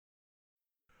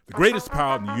The greatest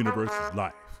power in the universe is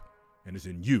life, and it's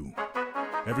in you.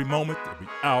 Every moment, every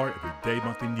hour, every day,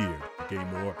 month, and year, you gain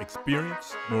more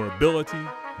experience, more ability,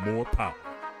 more power.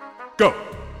 Go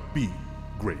be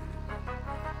great.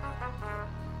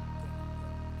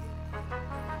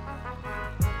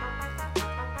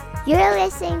 You're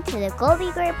listening to the Go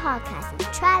Be Great podcast with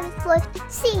Travis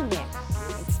Wolf Sr.,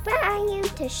 inspiring you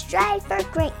to strive for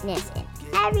greatness in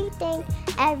everything,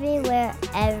 everywhere,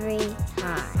 every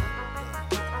time.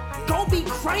 Go be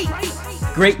great!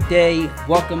 Great day.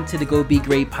 Welcome to the Go Be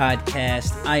Great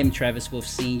podcast. I am Travis Wolf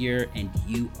Sr. and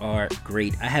you are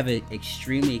great. I have an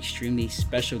extremely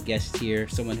special guest here,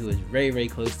 someone who is very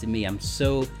close to me. I'm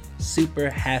so super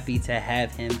happy to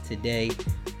have him today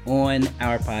on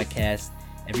our podcast.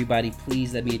 Everybody,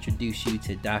 please let me introduce you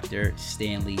to Dr.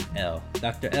 Stanley L.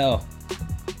 Dr. L,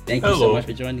 thank you so much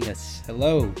for joining us.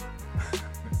 Hello.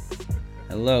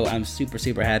 I'm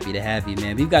super happy to have you,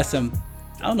 man. We've got some,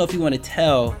 I don't know if you want to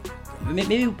tell,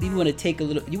 maybe you want to take a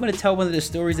little, you want to tell one of the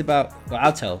stories about, well,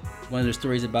 I'll tell one of the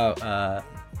stories about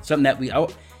something that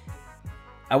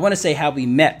I want to say how we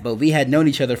met, but we had known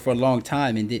each other for a long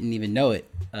time and didn't even know it,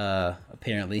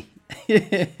 apparently.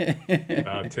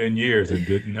 About 10 years and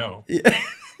didn't know.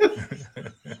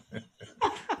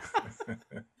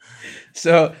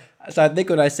 So I think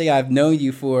when I say I've known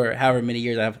you for however many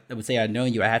years, I would say I've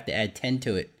known you, I have to add 10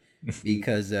 to it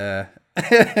because,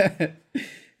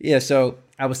 yeah, so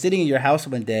I was sitting in your house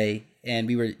one day and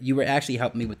you were actually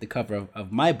helping me with the cover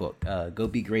of my book, Go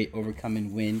Be Great, Overcome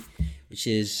and Win, which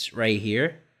is right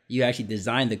here. You actually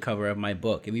designed the cover of my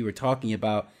book, and we were talking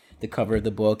about the cover of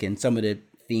the book and some of the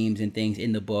themes and things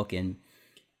in the book, and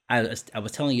I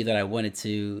was telling you that I wanted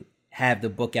to have the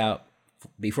book out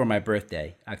before my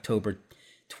birthday, October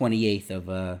 28th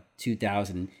of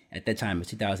 2000. At that time, it was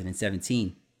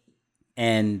 2017.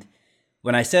 And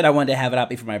when I said I wanted to have it out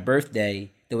before my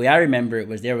birthday, the way I remember it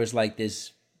was there was like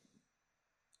this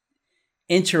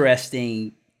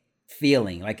interesting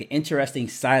feeling, like an interesting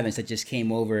silence that just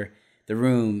came over the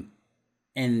room.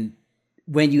 And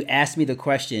when you asked me the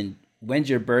question, when's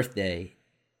your birthday?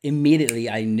 Immediately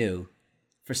I knew.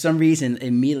 For some reason,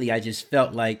 immediately I just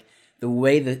felt like the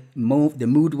way the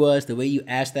mood was, the way you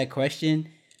asked that question,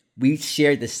 we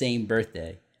shared the same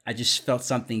birthday. I just felt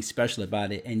something special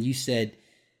about it. And you said,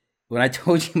 when I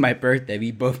told you my birthday,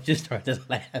 we both just started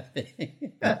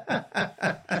laughing.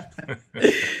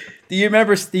 Do you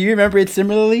remember it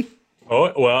similarly?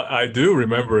 Oh, well, I do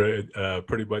remember it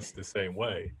pretty much the same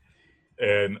way.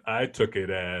 And I took it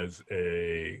as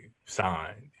a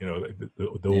sign, the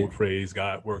old phrase,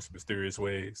 God works in mysterious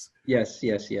ways. Yes.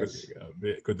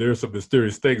 Because there's some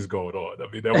mysterious things going on.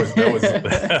 I mean, that was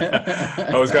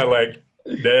I was kind of like,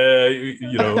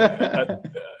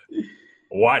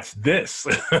 watch this.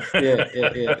 Yeah.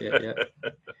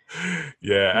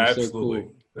 Yeah, That's absolutely.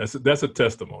 So cool. That's a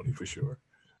testimony for sure.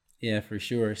 Yeah, for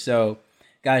sure. So,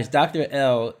 guys, Dr.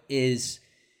 L is,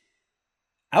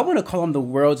 I want to call him the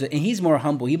world's, and he's more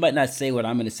humble. He might not say what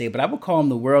I'm going to say, but I would call him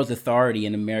the world's authority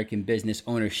in American business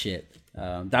ownership.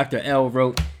 Dr. L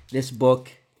wrote this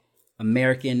book,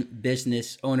 American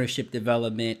Business Ownership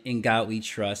Development, In God We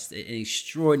Trust, an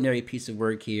extraordinary piece of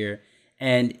work here.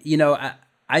 And,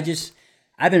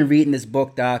 I've been reading this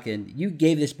book, Doc, and you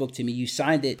gave this book to me. You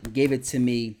signed it and gave it to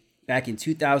me back in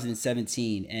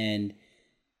 2017, and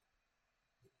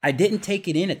I didn't take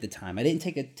it in at the time. I didn't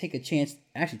take a chance.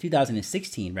 Actually,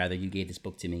 2016, rather, you gave this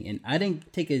book to me, and I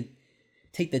didn't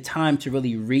take the time to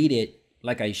really read it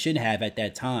like I should have at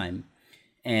that time.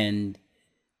 And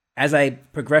as I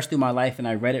progressed through my life and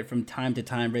I read it from time to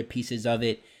time, read pieces of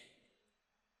it,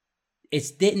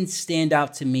 it didn't stand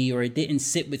out to me, or it didn't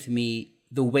sit with me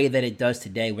the way that it does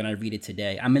today when I read it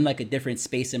today. I'm in like a different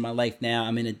space in my life now.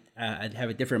 I have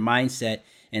a different mindset,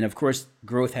 and of course,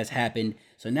 growth has happened.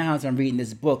 So now as I'm reading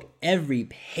this book, every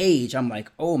page, I'm like,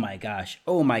 oh my gosh.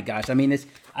 I mean,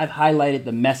 I've highlighted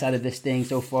the mess out of this thing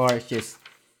so far. It's just,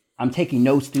 I'm taking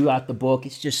notes throughout the book.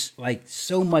 It's just like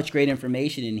so much great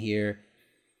information in here.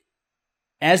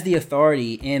 As the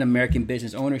authority in American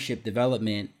business ownership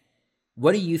development,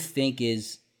 what do you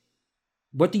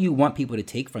want people to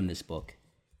take from this book?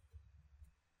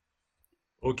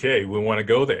 Okay, we want to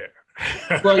go there.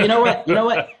 Well, you know what?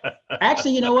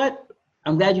 Actually, you know what?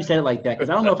 I'm glad you said it like that,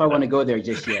 because I don't know if I want to go there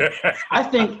just yet. I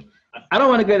don't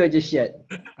want to go there just yet.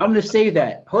 I'm going to save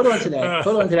that. Hold on to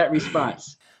that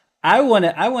response. I want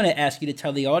to ask you to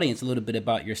tell the audience a little bit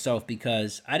about yourself,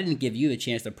 because I didn't give you a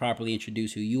chance to properly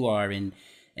introduce who you are, and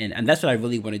that's what I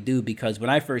really want to do, because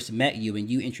when I first met you and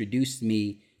you introduced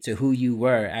me to who you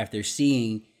were after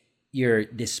seeing your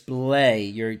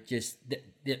display,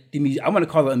 I want to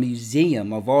call it a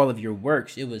museum of all of your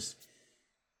works. It was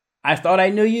I thought I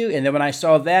knew you, and then when I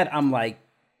saw that, I'm like,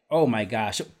 oh my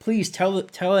gosh! Please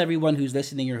tell everyone who's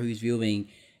listening or who's viewing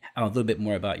a little bit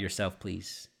more about yourself,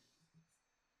 please.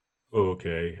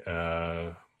 Okay.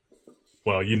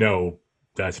 Well,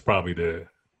 that's probably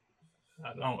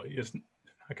I don't. It's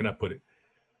how can I put it?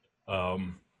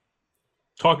 Um,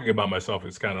 Talking about myself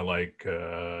is kind of like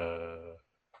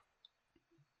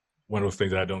one of those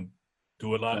things I don't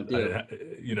do a lot. Don't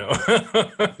do. You know,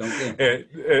 Don't do.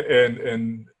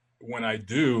 and when I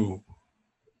do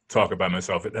talk about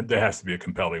myself, there has to be a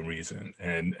compelling reason,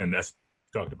 and that's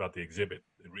talked about the exhibit.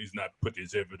 The reason I put the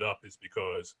exhibit up is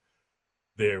because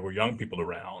there were young people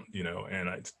around, and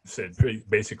I said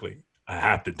basically I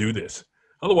have to do this.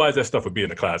 Otherwise, that stuff would be in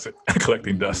the closet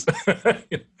collecting dust.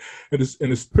 and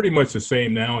it's pretty much the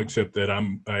same now, except that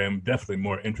I am definitely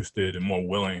more interested and more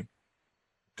willing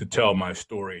to tell my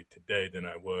story today than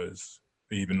I was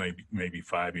even maybe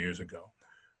 5 years ago,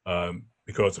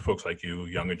 because of folks like you,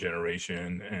 younger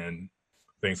generation, and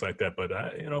things like that. But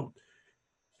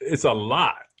it's a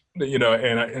lot,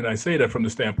 and I say that from the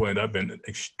standpoint I've been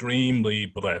extremely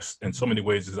blessed in so many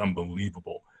ways. It's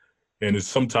unbelievable. And it's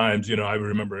sometimes, I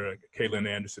remember Caitlin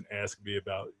Anderson asked me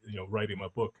about, writing my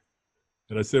book.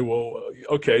 And I said, well,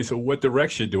 okay, so what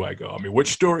direction do I go? I mean, which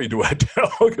story do I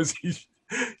tell? Because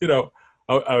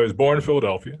I was born in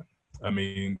Philadelphia.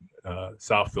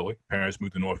 South Philly. Parents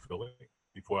moved to North Philly.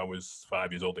 Before I was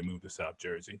 5 years old, they moved to South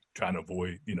Jersey, trying to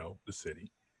avoid, the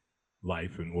city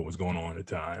life and what was going on at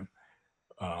the time.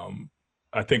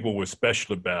 I think what was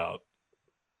special about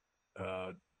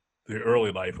the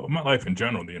early life, or my life in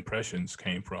general, the impressions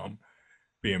came from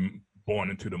being born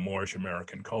into the Moorish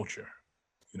American culture.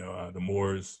 The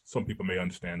Moors, some people may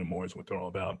understand the Moors, what they're all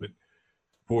about, but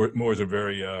Moors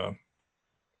are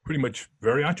pretty much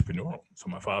very entrepreneurial. So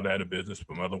my father had a business,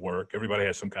 my mother worked, everybody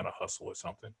had some kind of hustle or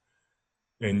something.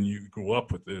 And you grew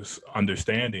up with this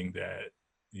understanding that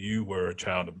you were a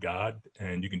child of God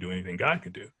and you can do anything God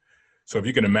could do. So if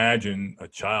you can imagine a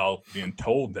child being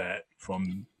told that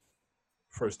from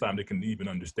first time they can even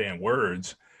understand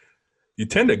words, you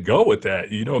tend to go with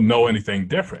that. You don't know anything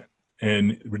different.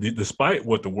 And despite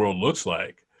what the world looks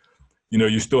like,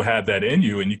 you still have that in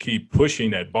you and you keep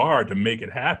pushing that bar to make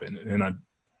it happen. And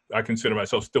I consider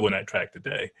myself still in that track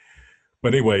today.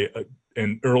 But anyway,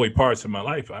 in early parts of my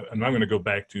life, I'm going to go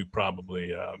back to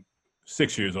probably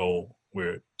 6 years old,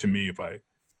 where to me, if I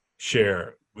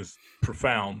share, was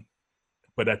profound.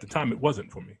 But at the time, it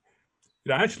wasn't for me.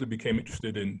 I actually became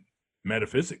interested in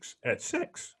metaphysics at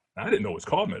 6. I didn't know it was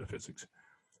called metaphysics,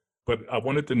 but I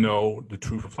wanted to know the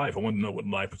truth of life. I wanted to know what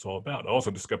life was all about. I also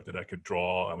discovered that I could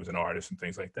draw. I was an artist and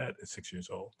things like that at 6 years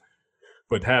old.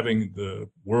 But having the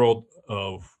world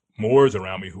of Moors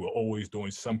around me who are always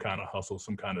doing some kind of hustle,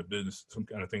 some kind of business, some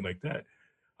kind of thing like that.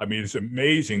 I mean, it's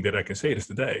amazing that I can say this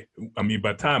today. I mean,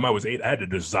 by the time I was 8, I had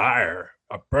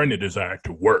a burning desire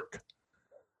to work.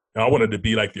 And I wanted to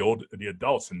be like the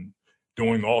adults and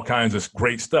doing all kinds of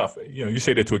great stuff. You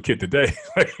say that to a kid today,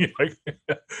 like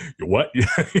you what?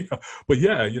 But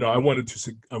yeah, I wanted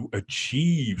to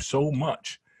achieve so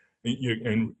much.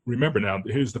 And remember now,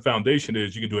 here's the foundation: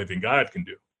 is you can do anything God can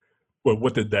do. Well,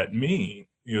 what did that mean?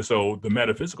 So the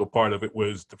metaphysical part of it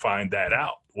was to find that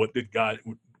out. What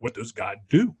does God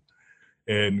do?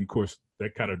 And of course,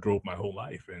 that kind of drove my whole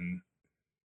life. And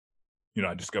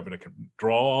I discovered I can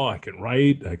draw, I can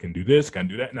write, I can do this, I can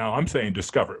do that. Now I'm saying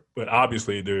discover, but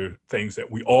obviously there are things that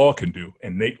we all can do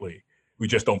innately. We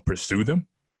just don't pursue them,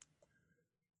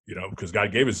 because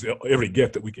God gave us every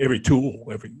gift every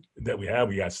tool, that we have.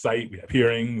 We got sight, we have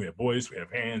hearing, we have voice, we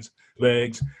have hands,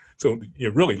 legs. So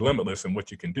you're really limitless in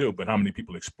what you can do, but how many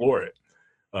people explore it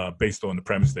based on the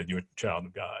premise that you're a child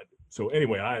of God? So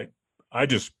anyway, I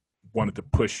just wanted to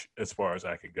push as far as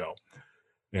I could go.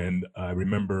 And I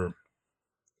remember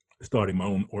starting my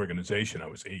own organization. I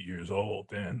was 8 years old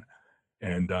then,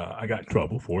 and I got in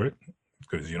trouble for it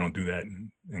because you don't do that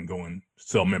and go and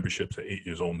sell memberships at 8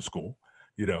 years old in school,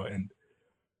 and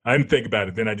I didn't think about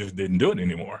it then. I just didn't do it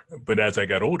anymore. But as I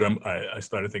got older, I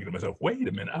started thinking to myself, wait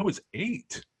a minute, I was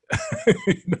 8.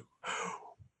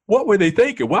 What were they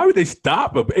thinking? Why would they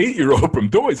stop an 8-year-old from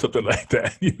doing something like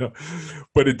that?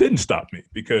 But it didn't stop me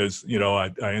because,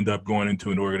 I ended up going into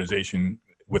an organization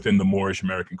within the Moorish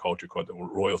American culture called the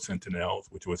Royal Sentinels,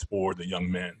 which was for the young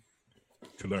men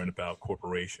to learn about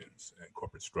corporations and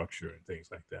corporate structure and things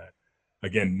like that.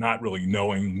 Again, not really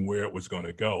knowing where it was going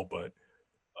to go, but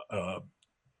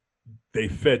they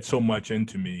fed so much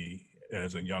into me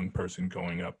as a young person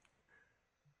growing up.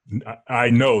 I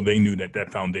know they knew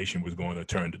that foundation was going to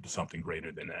turn into something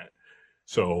greater than that.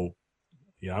 So,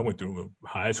 I went through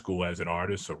high school as an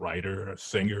artist, a writer, a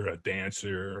singer, a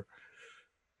dancer,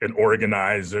 an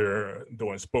organizer,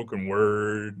 doing spoken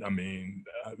word.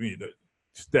 The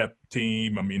step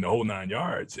team. The whole 9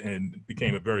 yards, and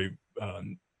became a very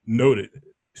noted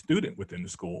student within the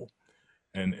school,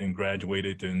 and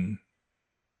graduated and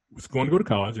was going to go to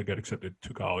college. I got accepted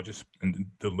to colleges and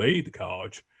delayed the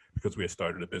college because we had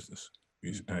started a business,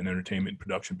 an entertainment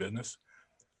production business,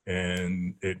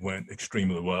 and it went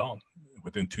extremely well.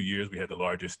 Within 2 years, we had the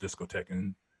largest discotheque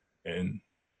in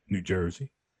New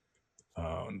Jersey.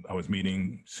 I was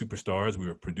meeting superstars. We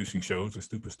were producing shows with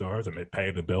superstars. I met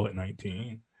Patti LaBelle at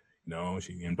 19.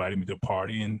 She invited me to a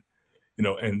party, and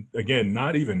again,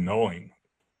 not even knowing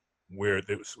where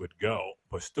this would go,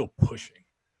 but still pushing,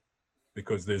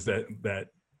 because there's that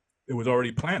it was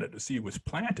already planted. The seed was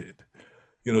planted,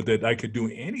 that I could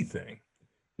do anything.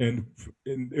 And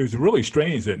it was really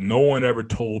strange that no one ever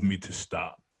told me to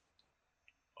stop.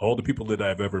 All the people that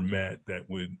I've ever met that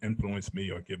would influence me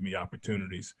or give me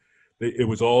opportunities, it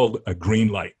was all a green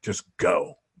light, just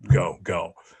go, go,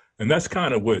 go. And that's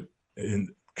kind of what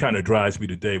kind of drives me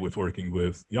today with working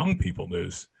with young people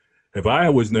is, if I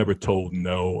was never told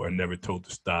no or never told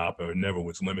to stop or never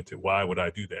was limited, why would I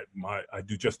do that? I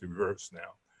do just the reverse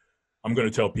now. I'm going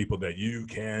to tell people that you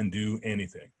can do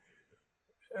anything.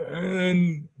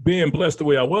 And being blessed the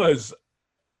way I was,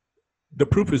 the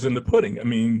proof is in the pudding.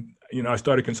 I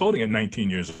started consulting at 19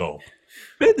 years old.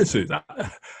 Businesses. I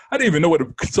didn't even know what a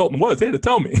consultant was. They had to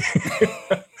tell me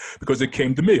because it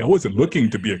came to me. I wasn't looking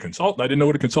to be a consultant. I didn't know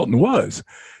what a consultant was.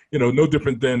 No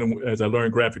different than as I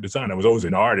learned graphic design. I was always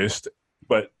an artist,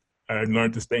 but I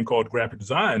learned this thing called graphic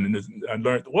design. And I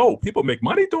learned, whoa, people make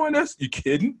money doing this? You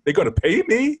kidding? They're going to pay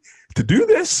me to do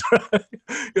this?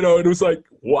 It was like,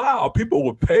 wow, people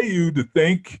will pay you to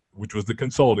think, which was the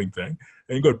consulting thing, and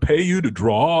they're going to pay you to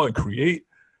draw and create.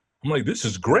 I'm like, this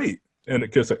is great. And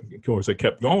of course, I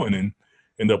kept going and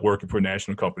ended up working for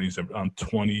national companies. I'm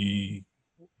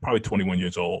probably 21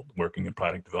 years old, working in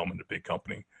product development at a big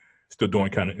company, still doing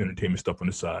kind of entertainment stuff on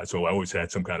the side. So I always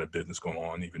had some kind of business going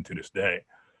on, even to this day.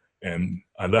 And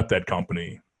I left that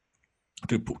company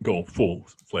to go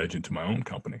full-fledged into my own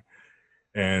company.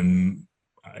 And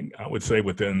I would say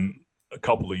within a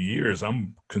couple of years,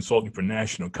 I'm consulting for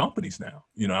national companies now.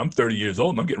 I'm 30 years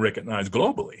old and I'm getting recognized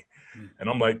globally. And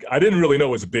I'm like, I didn't really know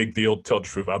it was a big deal, to tell the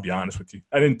truth. I'll be honest with you.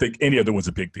 I didn't think any of it was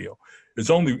a big deal. It's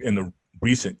only in the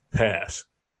recent past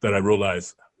that I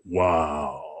realized,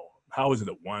 wow, how is it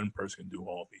that one person can do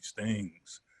all these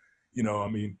things?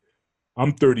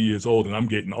 I'm 30 years old and I'm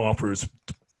getting offers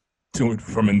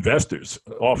from investors,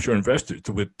 offshore investors,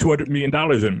 with $200 million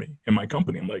in my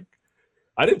company. I'm like,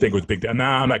 I didn't think it was a big deal.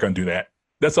 Nah, I'm not going to do that.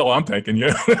 That's all I'm thinking.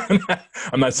 Yeah,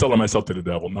 I'm not selling myself to the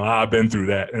devil. No, I've been through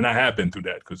that, and I have been through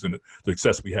that because of the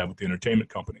success we have with the entertainment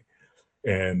company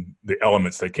and the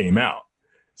elements that came out.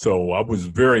 So I was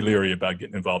very leery about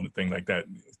getting involved in things like that,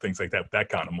 with that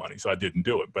kind of money. So I didn't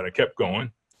do it, but I kept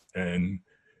going and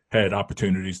had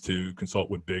opportunities to consult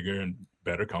with bigger and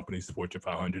better companies, Fortune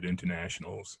 500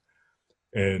 internationals.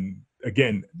 And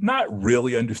again, not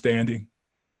really understanding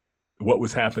what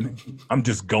was happening. I'm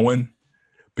just going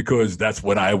because that's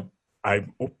what I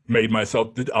made myself.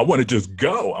 I want to just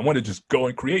go. I want to just go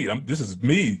and create. This is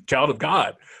me, child of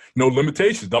God. No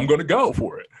limitations. I'm going to go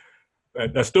for it.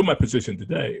 And that's still my position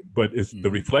today, but it's the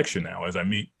reflection now as I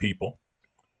meet people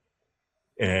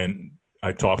and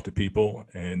I talk to people.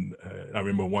 And I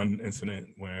remember one incident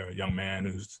where a young man,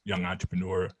 who's a young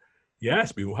entrepreneur, he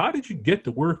asked me, well, how did you get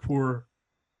to work for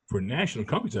national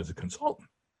companies as a consultant?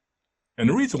 And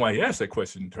the reason why he asked that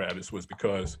question, Travis, was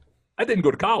because I didn't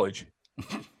go to college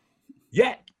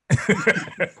yet.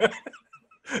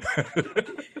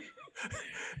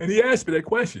 And he asked me that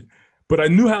question, but I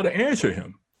knew how to answer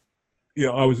him.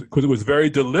 Because it was very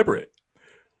deliberate.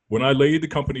 When I laid the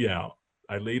company out,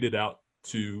 I laid it out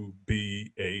to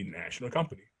be a national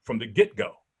company from the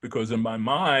get-go, because in my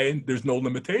mind, there's no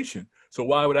limitation. So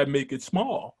why would I make it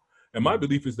small? And my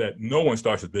belief is that no one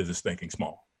starts a business thinking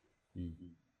small. Mm-hmm.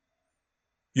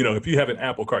 If you have an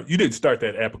apple cart, you didn't start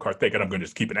that apple cart thinking I'm going to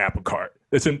just keep an apple cart.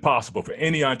 It's impossible for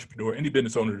any entrepreneur, any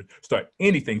business owner to start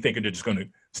anything thinking they're just going to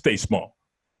stay small.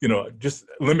 Just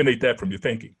eliminate that from your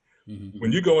thinking. Mm-hmm.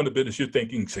 When you go into business, you're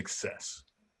thinking success.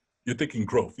 You're thinking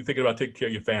growth. You're thinking about taking care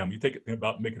of your family. You're thinking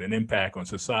about making an impact on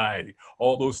society,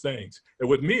 all those things. And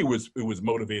with me, it was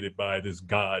motivated by this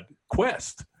God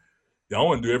quest. I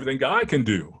want to do everything God can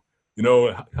do.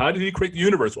 How did he create the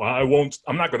universe? Well,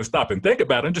 I'm not going to stop and think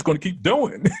about it. I'm just going to keep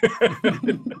doing.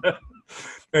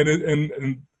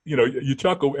 and you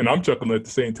chuckle, and I'm chuckling at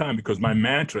the same time, because my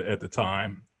mantra at the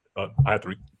time, I have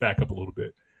to back up a little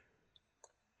bit.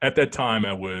 At that time,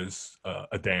 I was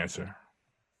a dancer.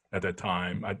 At that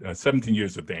time, I 17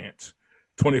 years of dance,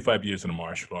 25 years in the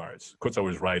martial arts. Of course, I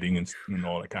was writing and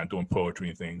all that kind of doing poetry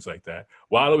and things like that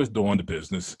while I was doing the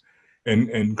business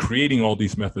and creating all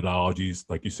these methodologies,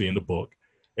 like you see in the book,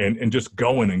 and just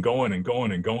going and going and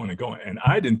going and going and going. And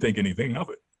I didn't think anything of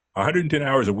it. 110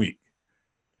 hours a week.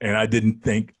 And I didn't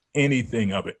think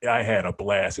anything of it. I had a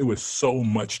blast. It was so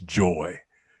much joy.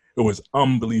 It was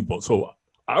unbelievable. So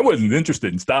I wasn't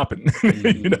interested in stopping,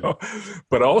 you know,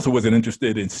 but I also wasn't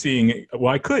interested in seeing it.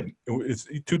 Well, I couldn't.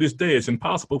 To this day, it's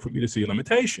impossible for me to see a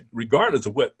limitation, regardless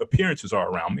of what appearances are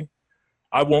around me.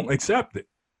 I won't accept it,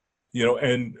 you know.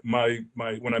 And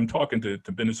when I'm talking to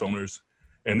business owners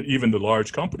and even the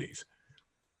large companies,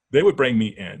 they would bring me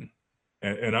in,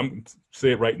 and I'm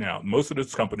say it right now. Most of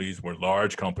those companies were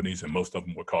large companies, and most of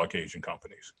them were Caucasian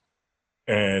companies,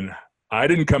 and I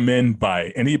didn't come in by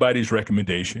anybody's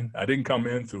recommendation. I didn't come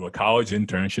in through a college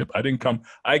internship.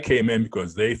 I came in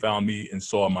because they found me and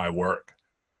saw my work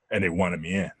and they wanted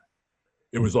me in.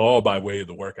 It was all by way of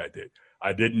the work I did.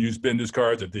 I didn't use business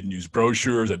cards. I didn't use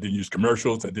brochures. I didn't use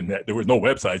commercials. There was no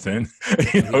websites then,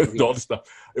 you know, all this stuff.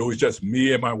 It was just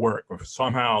me and my work.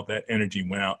 Somehow that energy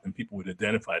went out and people would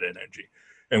identify that energy.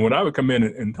 And when I would come in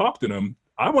and talk to them,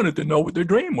 I wanted to know what their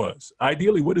dream was.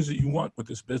 Ideally, what is it you want with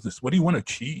this business? What do you want to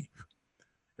achieve?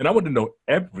 And I wanted to know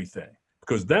everything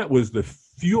because that was the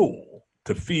fuel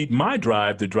to feed my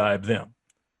drive to drive them.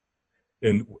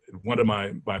 And one of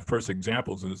my first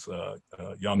examples is a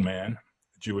young man,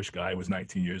 a Jewish guy, was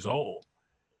 19 years old.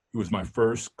 He was my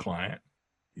first client.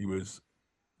 He was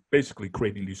basically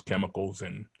creating these chemicals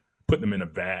and putting them in a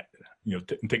vat, you know,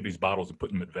 take these bottles and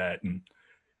put them in a vat and,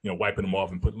 you know, wiping them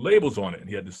off and putting labels on it. And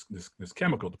he had this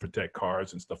chemical to protect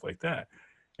cars and stuff like that.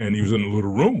 And he was in a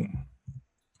little room.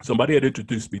 Somebody had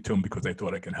introduced me to him because they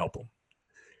thought I could help him.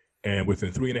 And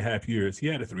within 3.5 years, he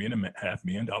had a $3.5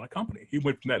 million company. He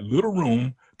went from that little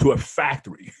room to a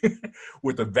factory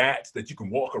with the vats that you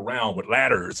can walk around with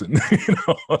ladders and, you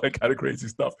know, all that kind of crazy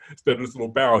stuff instead of this little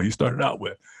barrel he started out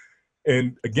with.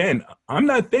 And again, I'm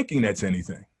not thinking that's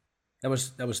anything. That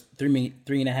was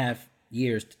 3.5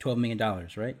 years to $12 million,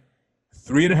 right?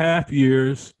 3.5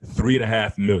 years,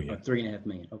 $3.5 million. 3.5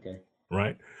 million. Okay.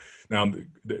 Right. Now,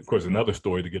 of course, another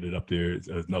story to get it up there is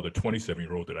another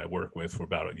 27-year-old that I worked with for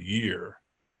about a year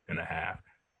and a half.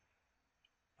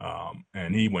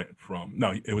 And he went from,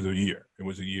 no, it was a year. It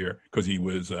was a year because he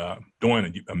was doing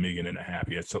 $1.5 million.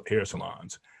 He had hair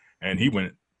salons. And he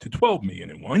went to 12 million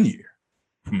in 1 year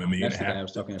from $1.5 million. That's the guy I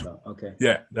was talking about. Okay.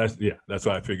 Yeah, that's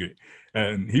what I figured.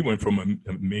 And he went from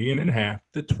 $1.5 million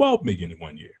to 12 million in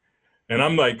 1 year. And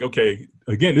I'm like, okay,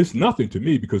 again, it's nothing to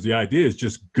me because the idea is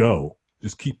just go.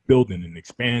 Just keep building and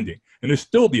expanding. And it's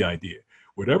still the idea.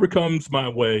 Whatever comes my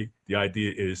way, the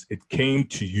idea is it came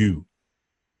to you,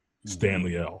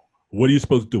 Stanley L. What are you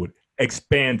supposed to do with it?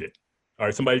 Expand it. All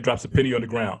right, somebody drops a penny on the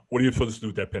ground. What are you supposed to do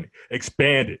with that penny?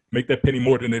 Expand it. Make that penny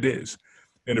more than it is.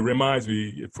 And it reminds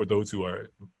me, for those who are,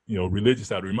 you know,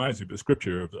 religious, it reminds me of the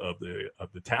scripture of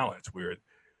the talents where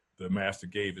the master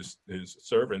gave his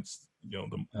servants, you know,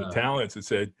 the talents and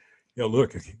said, you know,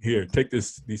 look here, take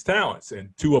these talents. And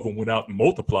 2 of them went out and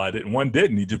multiplied it and 1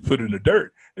 didn't. He just put it in the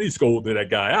dirt and he scolded that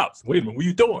guy out. So, wait a minute, what are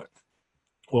you doing?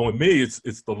 Well, with me, it's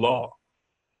the law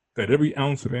that every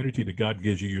ounce of energy that God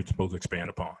gives you, you're supposed to expand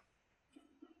upon.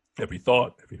 Every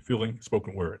thought, every feeling,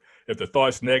 spoken word. If the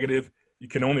thought's negative, you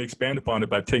can only expand upon it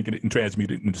by taking it and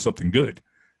transmuting it into something good.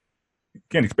 You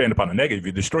can't expand upon a negative,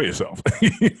 you destroy yourself.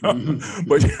 You know?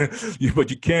 But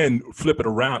you can flip it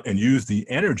around and use the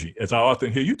energy, as I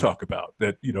often hear you talk about,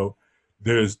 that, you know,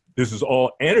 this is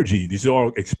all energy, these are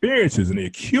all experiences and they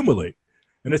accumulate.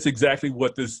 And that's exactly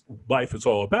what this life is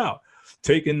all about.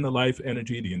 Taking the life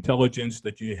energy, the intelligence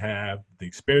that you have, the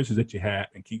experiences that you have,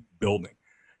 and keep building.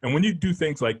 And when you do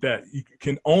things like that, you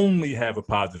can only have a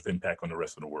positive impact on the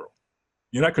rest of the world.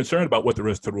 You're not concerned about what the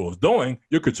rest of the world is doing.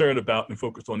 You're concerned about and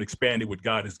focused on expanding what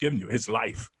God has given you, his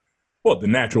life. Well, the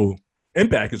natural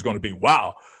impact is going to be,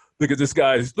 wow, look at this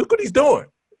guy. Look what he's doing.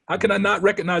 How can I not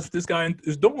recognize what this guy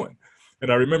is doing? And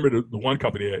I remember the one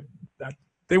company,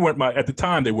 they weren't at the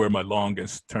time, they were my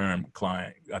longest term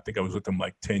client. I think I was with them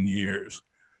like 10 years.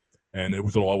 And it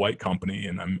was an all-white company.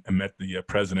 And I met the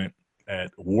president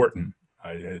at Wharton.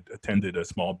 I had attended a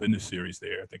small business series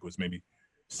there. I think it was maybe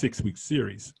 6-week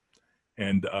series.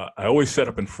 And I always sat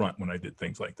up in front when I did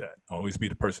things like that. I always be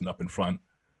the person up in front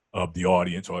of the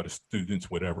audience or the students,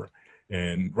 whatever,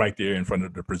 and right there in front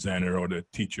of the presenter or the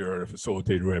teacher or the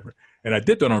facilitator, whatever. And I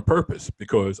did that on purpose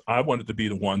because I wanted to be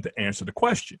the one to answer the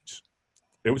questions.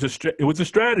 It was a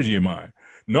strategy of mine,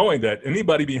 knowing that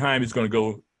anybody behind me is going to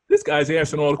go, this guy's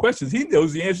answering all the questions. He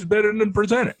knows the answers better than the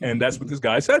presenter. And that's what this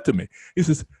guy said to me. He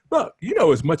says, look, you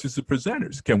know as much as the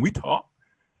presenters. Can we talk?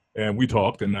 And we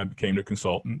talked, and I became a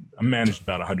consultant. I managed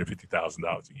about $150,000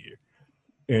 a year,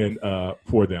 and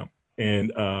for them.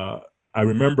 And I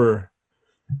remember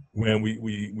when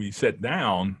we sat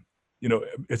down, you know,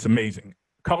 it's amazing.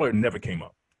 Color never came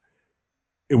up.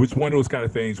 It was one of those kind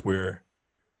of things where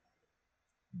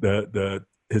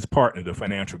his partner, the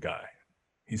financial guy,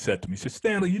 he said to me, he said,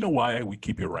 Stanley, you know why we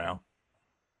keep you around?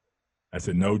 I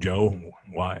said, no, Joe.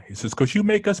 Why? He says, because you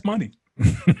make us money.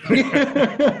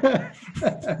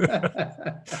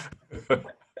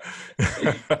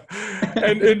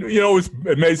 and you know,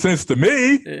 it made sense to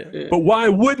me, but why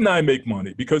wouldn't I make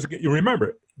money? Because you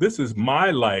remember, this is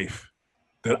my life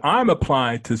that I'm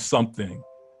applying to something.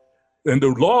 And the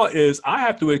law is I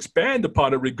have to expand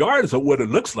upon it regardless of what it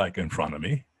looks like in front of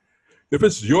me. If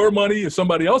it's your money or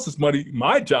somebody else's money,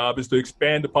 my job is to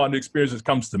expand upon the experience that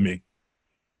comes to me.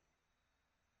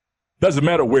 Doesn't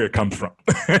matter where it comes from.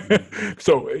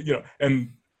 So, you know,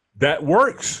 and that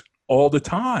works all the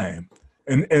time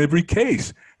in every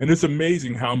case. And it's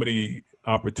amazing how many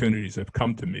opportunities have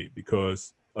come to me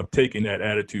because of taking that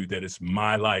attitude that it's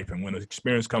my life. And when an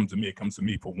experience comes to me, it comes to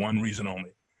me for one reason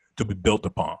only, to be built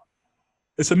upon.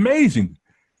 It's amazing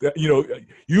that, you know,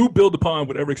 you build upon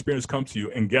whatever experience comes to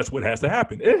you, and guess what has to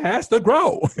happen? It has to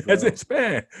grow, it has to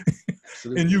expand.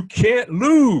 And you can't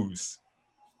lose.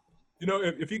 You know,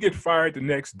 if you get fired the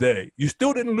next day, you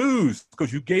still didn't lose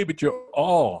because you gave it your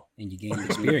all. And you gained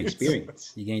experience.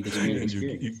 You gained experience.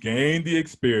 You gained the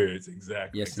experience.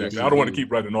 Exactly. Yes, exactly. I don't want to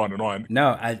keep running on and on.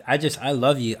 No, I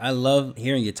love you. I love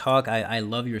hearing you talk. I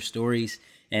love your stories.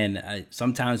 And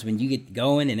sometimes when you get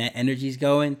going and that energy's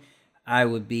going, I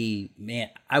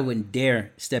wouldn't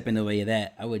dare step in the way of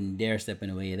that. I wouldn't dare step in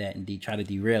the way of that and try to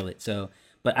derail it. So,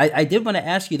 but I did want to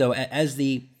ask you though,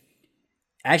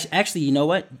 actually, you know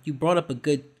what? You brought up a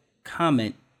good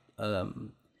comment, a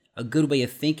good way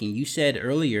of thinking. You said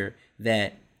earlier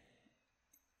that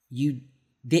you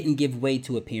didn't give way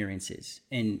to appearances,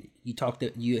 and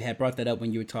you had brought that up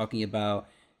when you were talking about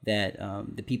that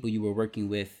the people you were working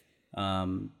with,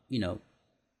 you know,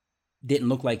 didn't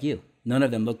look like you. None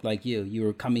of them looked like you. You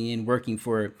were coming in working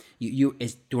for you.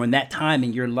 It's during that time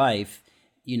in your life,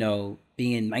 you know,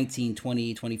 being 19,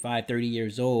 20, 25, 30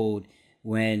 years old,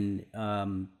 when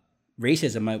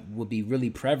racism would be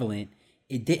really prevalent,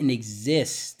 it didn't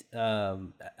exist. I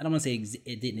don't want to say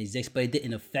it didn't exist, but it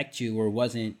didn't affect you, or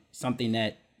wasn't something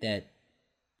that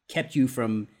kept you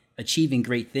from achieving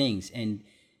great things. And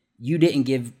you didn't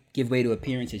give way to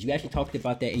appearances. You actually talked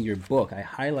about that in your book. I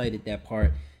highlighted that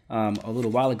part a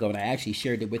little while ago, and I actually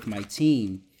shared it with my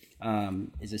team.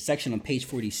 There's a section on page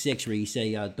 46 where you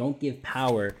say, don't give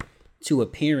power to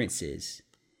appearances.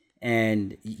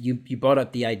 And you brought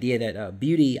up the idea that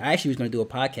beauty, I actually was going to do a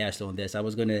podcast on this. I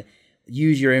was going to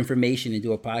use your information and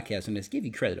do a podcast on this, give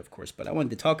you credit, of course, but I wanted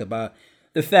to talk about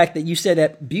the fact that you said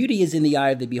that beauty is in the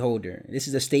eye of the beholder. This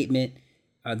is a statement.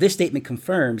 This statement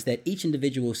confirms that each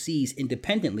individual sees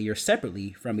independently or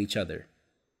separately from each other.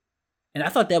 And I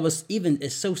thought that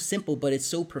it's so simple, but it's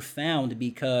so profound,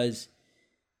 because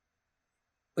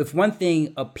if one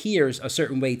thing appears a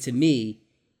certain way to me,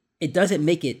 it doesn't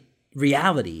make it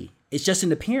reality. It's just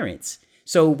an appearance.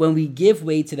 So when we give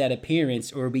way to that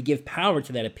appearance, or we give power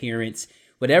to that appearance,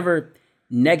 whatever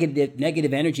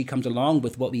negative energy comes along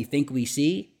with what we think we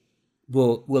see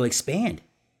will expand.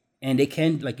 And it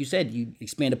can, like you said, you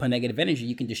expand upon negative energy,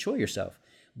 you can destroy yourself.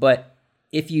 But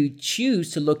if you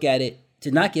choose to look at it, to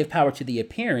not give power to the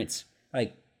appearance,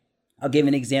 like I'll give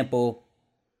an example.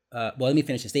 Well, let me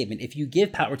finish the statement. If you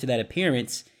give power to that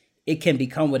appearance, it can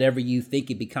become whatever you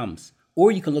think it becomes. Or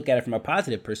you can look at it from a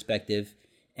positive perspective,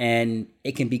 and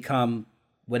it can become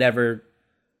whatever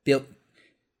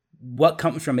what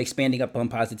comes from expanding upon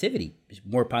positivity,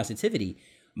 more positivity.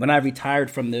 When I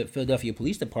retired from the Philadelphia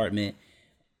Police Department,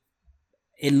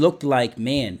 it looked like,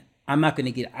 man, I'm not going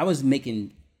to get, I was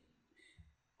making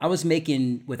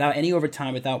without any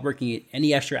overtime, without working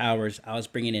any extra hours, I was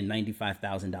bringing in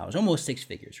 $95,000, almost six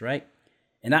figures, right?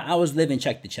 And I was living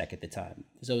check to check at the time.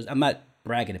 So I'm not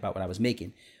bragging about what I was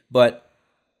making. But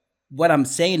what I'm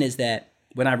saying is that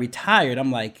when I retired,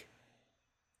 I'm like,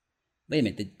 wait a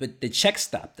minute, but the check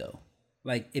stopped though.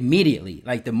 Like immediately,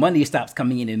 like the money stops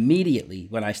coming in immediately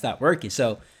when I stopped working.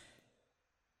 So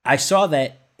I saw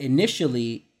that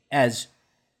initially as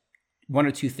one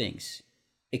or two things.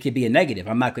 It could be a negative.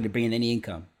 I'm not going to bring in any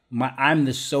income. I'm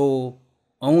the sole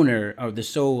owner, or the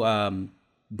sole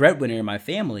breadwinner in my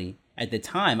family. At the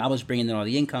time, I was bringing in all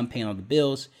the income, paying all the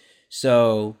bills.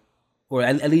 So, or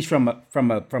at least from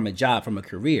a job, from a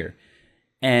career.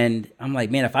 And I'm like,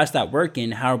 man, if I stop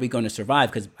working, how are we going to survive?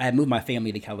 Because I had moved my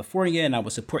family to California, and I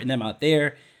was supporting them out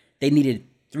there. They needed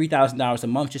 $3,000 a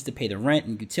month just to pay the rent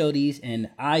and utilities. And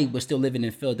I was still living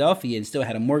in Philadelphia and still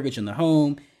had a mortgage on the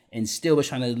home and still was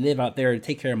trying to live out there and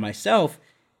take care of myself.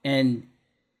 And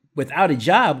without a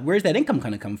job, where's that income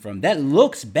going to come from? That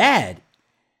looks bad.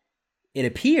 It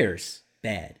appears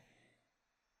bad.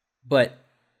 But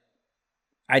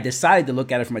I decided to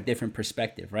look at it from a different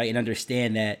perspective, right? And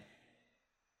understand that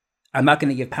I'm not going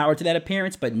to give power to that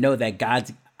appearance, but know that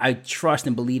I trust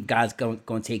and believe God's going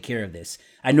to take care of this.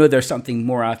 I know there's something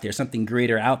more out there, something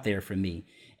greater out there for me.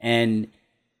 And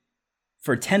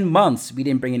for 10 months, we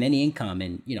didn't bring in any income.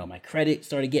 And, my credit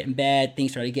started getting bad.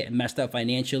 Things started getting messed up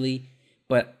financially.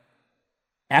 But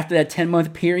after that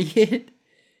 10-month period,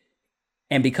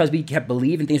 and because we kept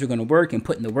believing things were going to work and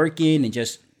putting the work in and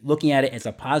just looking at it as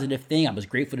a positive thing, I was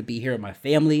grateful to be here with my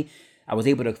family. I was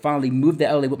able to finally move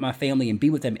to LA with my family and be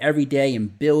with them every day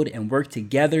and build and work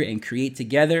together and create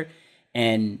together.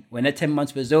 And when that 10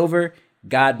 months was over,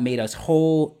 God made us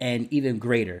whole and even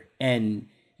greater. And,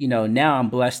 now I'm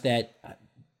blessed that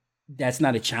that's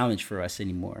not a challenge for us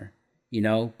anymore,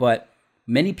 but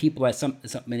many people at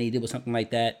when they deal with something like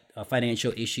that, a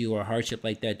financial issue or a hardship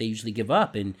like that, they usually give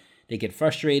up and they get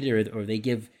frustrated or they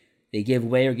give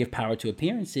way or give power to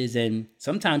appearances. And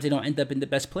sometimes they don't end up in the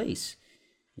best place.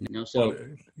 So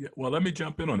well, let me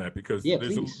jump in on that because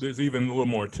there's even a little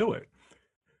more to it.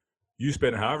 You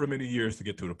spent however many years to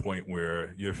get to the point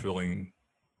where you're feeling,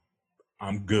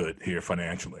 I'm good here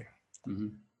financially. Mm-hmm.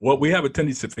 What we have a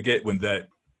tendency to forget when that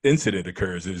incident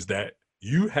occurs is that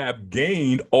you have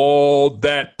gained all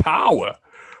that power.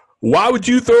 Why would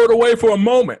you throw it away for a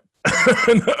moment?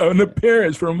 An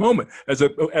appearance for a moment, as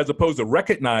opposed to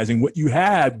recognizing what you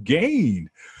have gained.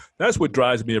 That's what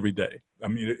drives me every day. I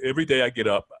mean, every day I get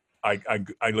up, I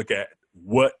look at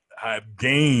what I've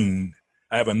gained.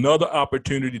 I have another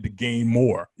opportunity to gain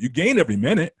more. You gain every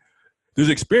minute. There's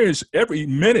experience every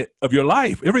minute of your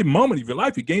life. Every moment of your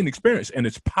life, you gain experience, and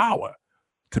it's power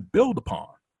to build upon.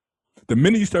 The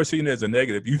minute you start seeing it as a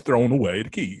negative, you've thrown away the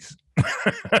keys.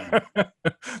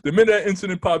 The minute that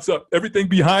incident pops up, everything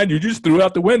behind you just threw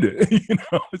out the window.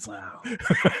 Wow.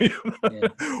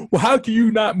 Well, how can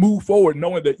you not move forward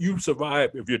knowing that you've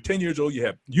survived? If you're 10 years old,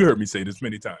 you heard me say this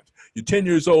many times. You're 10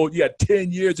 years old, you got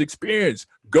 10 years experience.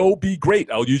 Go be great.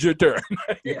 I'll use your term.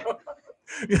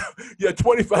 You have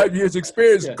 25 years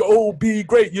experience. Yeah. Go be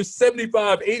great. You're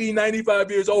 75, 80, 95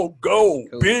 years old. Go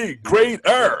be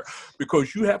greater,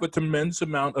 because you have a tremendous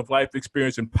amount of life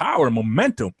experience and power and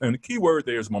momentum. And the key word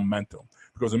there is momentum,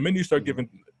 because the minute you start giving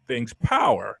things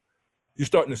power, you're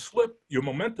starting to slip. Your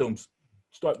momentum's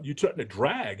you're starting to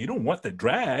drag. You don't want the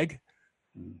drag.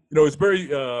 It's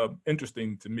very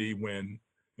interesting to me when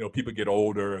people get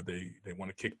older, they want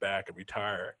to kick back and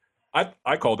retire.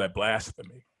 I call that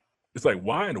blasphemy. It's like,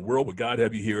 why in the world would God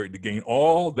have you here to gain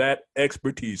all that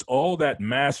expertise, all that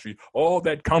mastery, all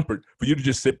that comfort for you to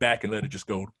just sit back and let it just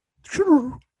go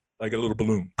like a little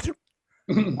balloon?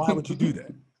 Why would you do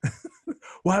that?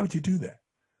 Why would you do that?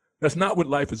 That's not what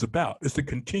life is about. It's to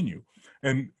continue.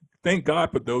 And thank God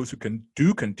for those who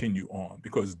do continue on,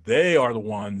 because they are the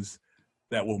ones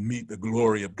that will meet the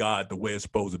glory of God the way it's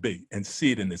supposed to be and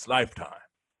see it in this lifetime,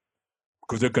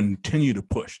 because they'll continue to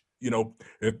push.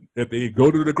 If they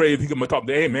go to the grave, he can talk.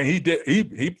 Hey, man,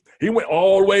 he went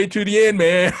all the way to the end,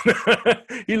 man.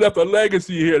 He left a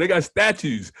legacy here. They got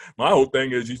statues. My whole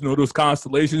thing is, those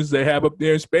constellations they have up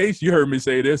there in space. You heard me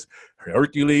say this: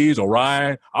 Hercules,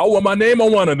 Orion. I want my name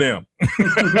on one of them.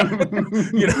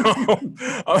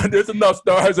 There's enough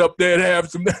stars up there to have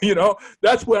some.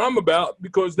 That's what I'm about,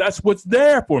 because that's what's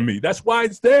there for me. That's why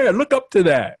it's there. Look up to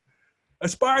that.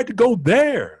 Aspire to go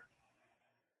there.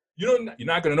 You're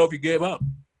not going to know if you gave up.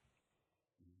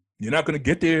 You're not going to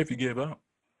get there if you give up.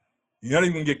 You're not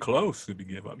even going to get close if you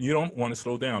give up. You don't want to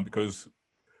slow down, because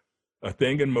a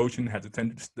thing in motion has a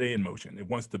tendency to stay in motion. It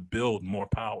wants to build more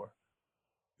power.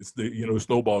 It's the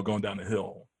snowball going down the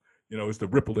hill. It's the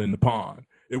ripple in the pond.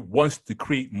 It wants to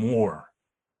create more.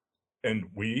 And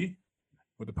we,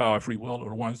 with the power of free will, are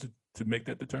the ones to make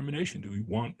that determination. Do we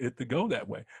want it to go that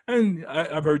way? And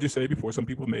I've heard you say before, some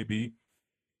people may be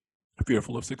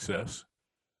fearful of success,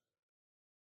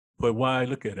 but why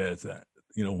look at it as that?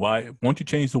 Why won't you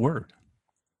change the word?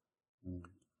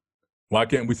 Why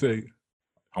can't we say,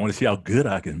 I want to see how good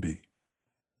I can be?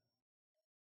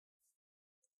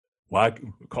 Why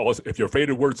call us, if you're afraid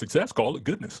of the word success, call it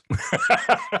goodness.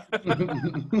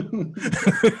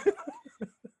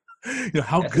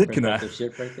 How That's good can I?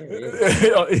 Right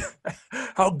there, yeah.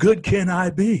 How good can I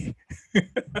be?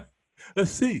 Let's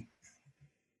see.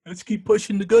 Let's keep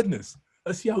pushing the goodness.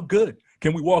 Let's see how good.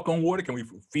 Can we walk on water? Can we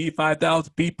feed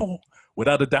 5,000 people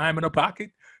without a dime in our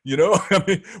pocket? You know, I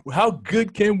mean, how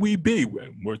good can we be?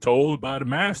 We're told by the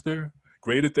master,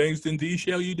 greater things than these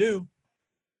shall you do.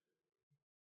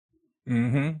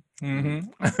 Mm-hmm.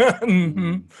 Mm-hmm.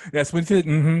 Mm-hmm. That's what it.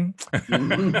 Mm-hmm.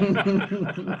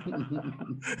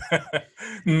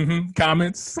 Mm-hmm.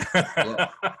 Comments. Yeah.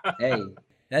 Hey,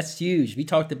 that's huge. We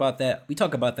talked about that. We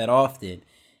talk about that often,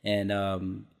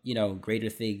 and greater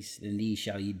things than these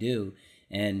shall you do.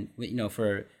 And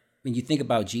for when you think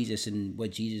about Jesus and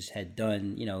what Jesus had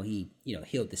done, he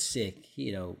healed the sick,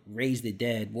 raised the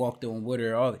dead, walked on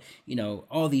water,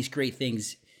 all these great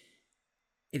things.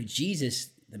 If Jesus,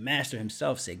 the Master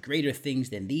himself, said, "Greater things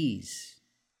than these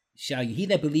shall you, he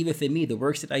that believeth in me, the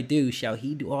works that I do, shall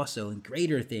he do also, and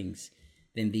greater things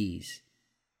than these."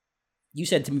 You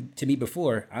said to me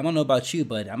before, I don't know about you,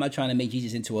 but I'm not trying to make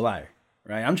Jesus into a liar,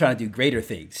 right? I'm trying to do greater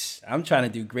things. I'm trying to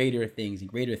do greater things and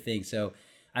greater things. So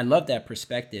I love that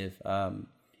perspective. And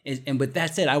with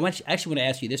that said, actually want to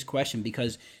ask you this question,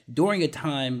 because during a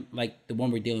time like the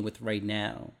one we're dealing with right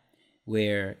now,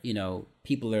 where,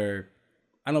 people are,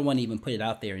 I don't want to even put it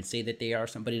out there and say that they are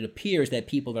some, but it appears that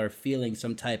people are feeling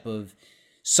some type of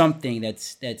something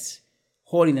that's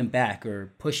holding them back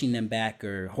or pushing them back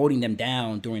or holding them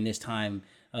down during this time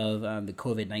of the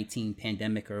COVID-19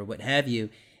 pandemic or what have you.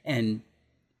 And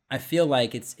I feel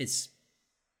like it's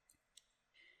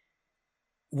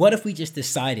what if we just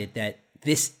decided that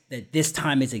this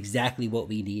time is exactly what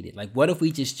we needed? Like, what if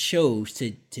we just chose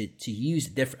to use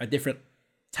a different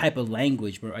type of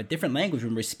language, or a different language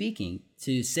when we're speaking,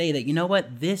 to say that, you know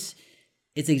what, this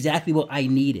is exactly what I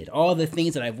needed. All the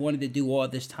things that I've wanted to do all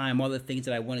this time, all the things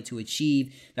that I wanted to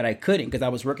achieve that I couldn't because I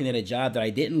was working at a job that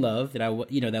I didn't love, that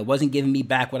that wasn't giving me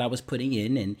back what I was putting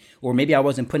in, or maybe I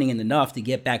wasn't putting in enough to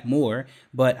get back more,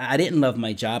 but I didn't love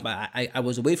my job. I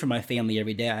was away from my family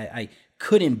every day. I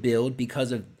couldn't build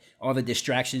because of all the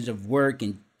distractions of work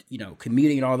and,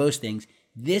 commuting and all those things.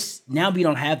 Now we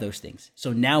don't have those things.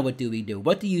 So now what do we do?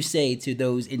 What do you say to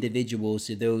those individuals,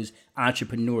 to those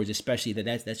entrepreneurs, especially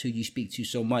that's who you speak to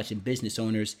so much, and business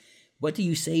owners? What do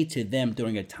you say to them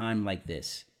during a time like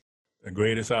this? The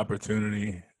greatest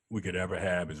opportunity we could ever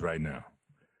have is right now.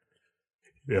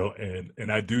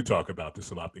 And I do talk about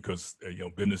this a lot because,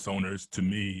 business owners to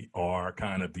me are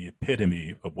kind of the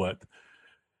epitome of what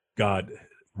God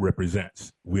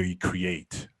represents. We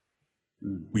create,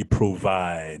 we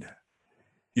provide.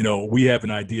 We have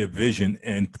an idea, vision,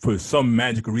 and for some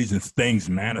magical reasons, things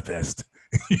manifest.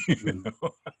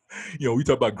 We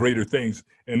talk about greater things.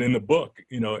 And in the book,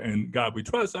 and God We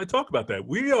Trust, I talk about that.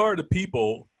 We are the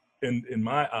people, in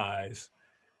my eyes,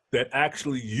 that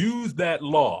actually use that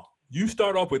law. You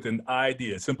start off with an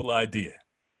idea, a simple idea.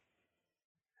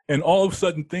 And all of a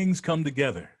sudden, things come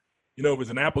together. If it's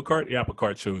an apple cart, the apple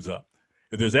cart shows up.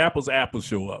 If there's apples, apples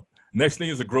show up. Next thing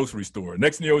is a grocery store.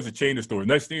 Next thing is a chain of stores.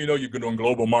 Next thing you know, you're doing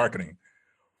global marketing.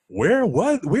 Where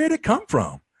did it come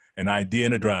from? An idea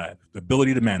and a drive, the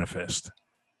ability to manifest.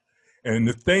 And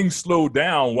the things slow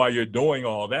down while you're doing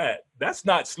all that. That's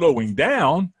not slowing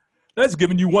down. That's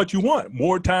giving you what you want,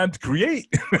 more time to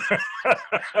create.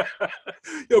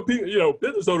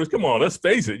 Business owners, come on, let's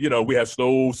face it. We have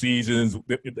slow seasons.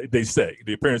 They say,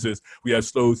 the appearance is we have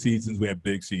slow seasons, we have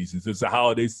big seasons. There's the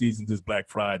holiday season, there's Black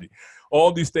Friday.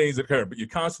 All these things occur, but you're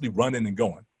constantly running and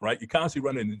going, right? You're constantly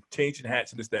running and changing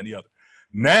hats and this, that, and the other.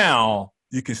 Now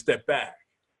you can step back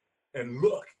and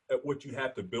look at what you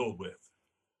have to build with.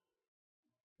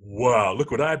 Wow,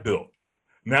 look what I built.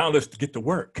 Now let's get to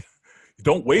work.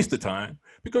 Don't waste the time,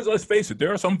 because let's face it,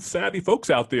 there are some savvy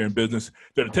folks out there in business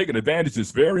that are taking advantage of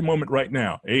this very moment right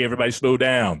now. Hey, everybody slow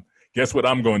down. Guess what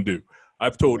I'm going to do?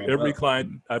 I've told every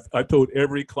client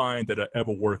that I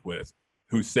ever worked with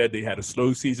who said they had a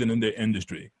slow season in their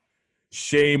industry,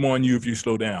 shame on you if you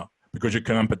slow down, because your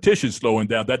competition's slowing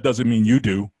down. That doesn't mean you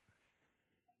do.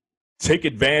 Take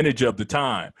advantage of the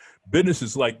time. Business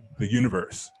is like the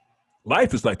universe.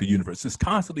 Life is like the universe. It's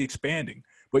constantly expanding.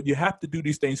 But you have to do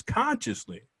these things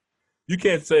consciously. You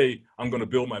can't say, I'm going to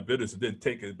build my business and then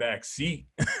take a back seat.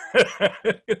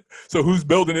 So who's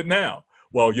building it now?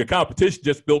 Well, your competition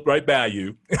just built right by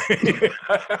you.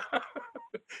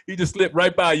 He just slipped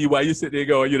right by you while you sit there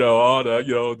going,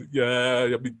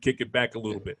 let me kick it back a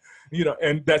little bit.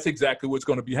 And that's exactly what's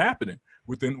going to be happening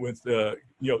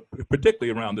particularly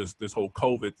around this whole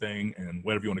COVID thing and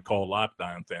whatever you want to call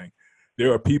lockdown thing.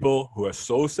 There are people who are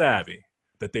so savvy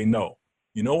that they know,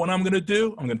 what I'm going to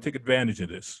do? I'm going to take advantage of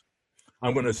this.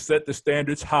 I'm going to set the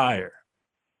standards higher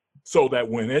so that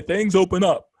when things open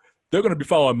up, they're going to be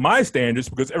following my standards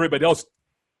because everybody else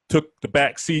took the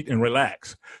back seat and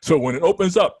relaxed. So when it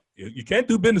opens up, you can't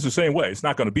do business the same way. It's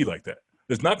not going to be like that.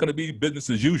 It's not going to be business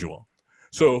as usual.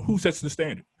 So who sets the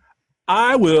standard?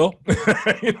 I will.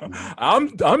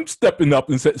 I'm stepping up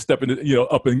and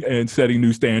and setting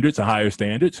new standards and higher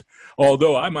standards.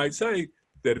 Although I might say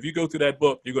that if you go through that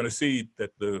book, you're going to see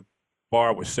that the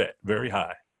bar was set very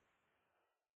high,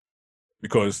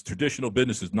 because traditional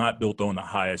business is not built on the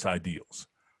highest ideals.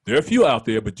 There are a few out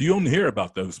there, but you don't hear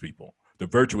about those people. The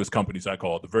virtuous companies, I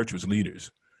call it, the virtuous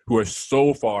leaders, who are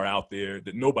so far out there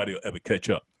that nobody will ever catch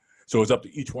up. So it's up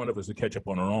to each one of us to catch up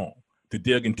on our own, to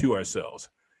dig into ourselves.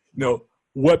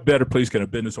 What better place can a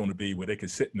business owner be where they can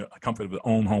sit in the comfort of their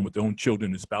own home with their own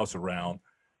children and spouse around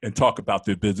and talk about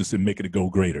their business and make it go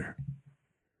greater?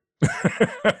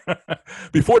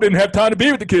 Before, they didn't have time to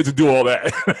be with the kids and do all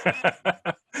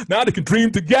that. Now they can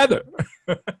dream together.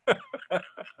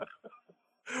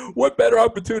 What better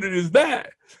opportunity is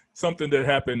that? Something that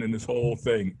happened in this whole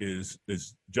thing is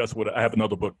just what I have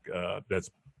another book that's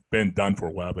been done for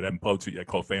a while, but I haven't published it yet,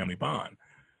 called Family Bond.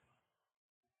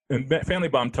 And Family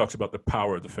Bond talks about the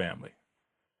power of the family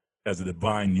as a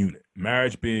divine unit,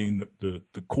 marriage being the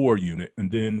core unit. And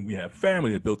then we have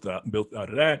family that built out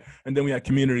of that. And then we have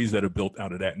communities that are built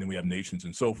out of that. And then we have nations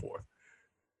and so forth.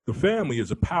 The family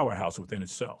is a powerhouse within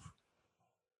itself.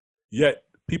 Yet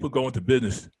people go into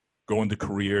business, go into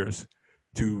careers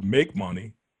to make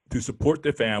money, to support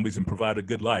their families and provide a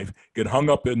good life, get hung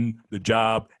up in the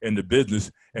job and the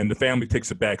business, and the family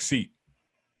takes a back seat.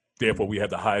 Therefore, we have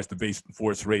the highest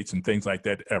divorce rates and things like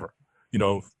that ever.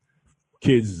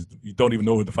 Kids, you don't even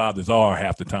know who the fathers are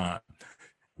half the time.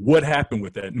 What happened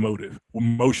with that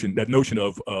that notion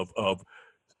of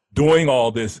doing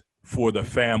all this for the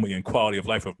family and quality of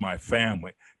life of my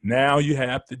family? Now you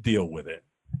have to deal with it.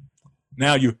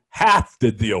 Now you have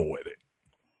to deal with it.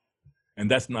 And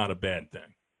that's not a bad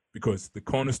thing, because the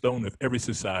cornerstone of every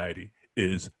society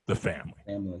is the family.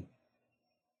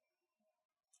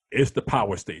 It's the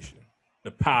power station,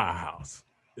 the powerhouse.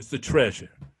 It's the treasure.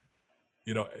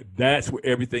 That's where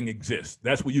everything exists.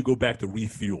 That's where you go back to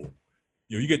refuel.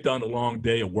 You get done a long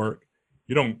day of work.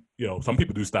 You don't, some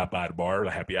people do stop by the bar or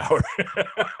a happy hour,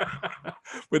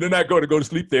 but they're not going to go to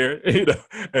sleep there,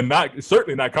 and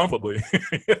certainly not comfortably.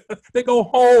 They go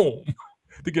home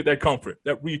to get that comfort,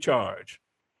 that recharge.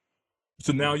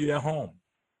 So now you're at home.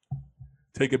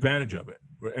 Take advantage of it.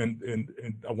 And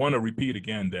I want to repeat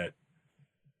again that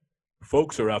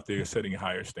folks are out there setting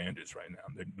higher standards right now.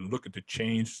 They're looking to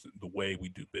change the way we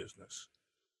do business.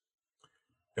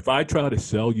 If I try to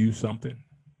sell you something,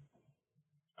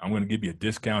 I'm going to give you a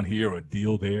discount here or a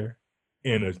deal there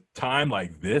in a time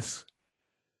like this,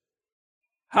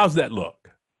 how's that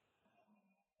look?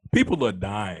 People are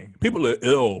dying. People are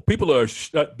ill. People are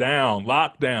shut down,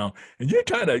 locked down. And you're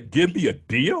trying to give me a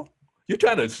deal? You're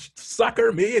trying to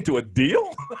sucker me into a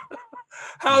deal?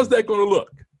 How's that going to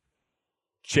look?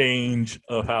 Change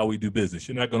of how we do business.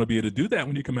 You're not going to be able to do that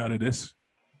when you come out of this,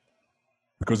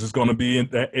 because it's going to be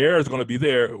that air is going to be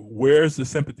there. Where's the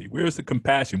sympathy? Where's the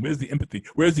compassion? Where's the empathy?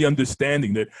 Where's the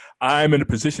understanding that I'm in a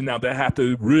position now that I have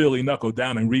to really knuckle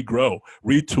down and regrow,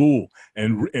 retool,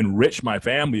 and enrich my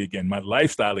family again, my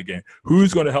lifestyle again?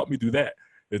 Who's going to help me do that?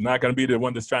 It's not going to be the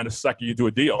one that's trying to suck you into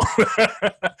a deal.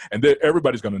 And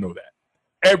everybody's going to know that.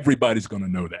 Everybody's going to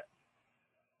know that.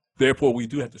 Therefore, we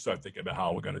do have to start thinking about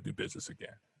how we're going to do business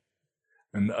again.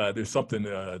 And there's something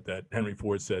that Henry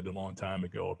Ford said a long time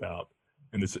ago about,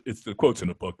 and it's the quotes in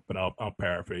the book, but I'll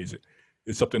paraphrase it.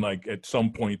 It's something like, at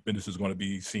some point, business is going to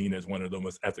be seen as one of the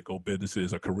most ethical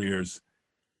businesses or careers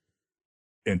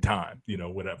in time,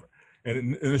 whatever.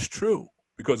 And it's true,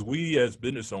 because we as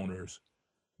business owners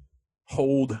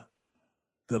hold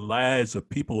the lives of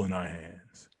people in our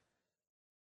hands.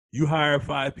 You hire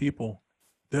 5 people,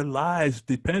 their lives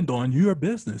depend on your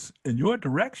business and your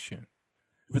direction.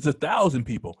 If it's 1,000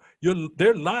 people,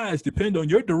 their lives depend on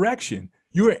your direction.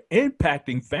 You're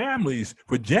impacting families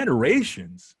for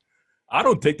generations. I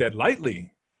don't take that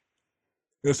lightly.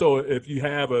 And so if you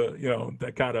have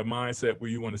that kind of mindset where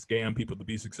you want to scam people to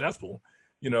be successful,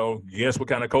 guess what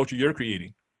kind of culture you're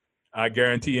creating? I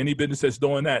guarantee any business that's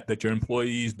doing that your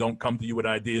employees don't come to you with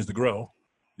ideas to grow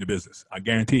your business. I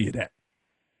guarantee you that.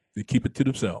 They keep it to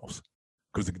themselves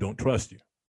because they don't trust you.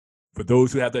 For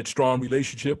those who have that strong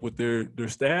relationship with their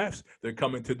staffs, they're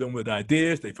coming to them with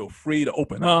ideas. They feel free to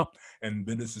open up, and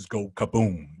businesses go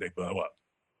kaboom. They blow up.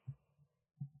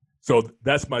 So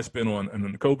that's my spin on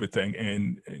the COVID thing.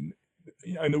 And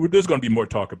I know there's going to be more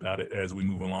talk about it as we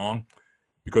move along,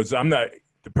 because I'm not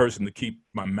the person to keep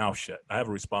my mouth shut. I have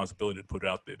a responsibility to put it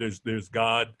out there. There's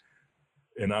God,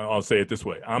 and I'll say it this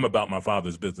way. I'm about my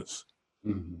Father's business.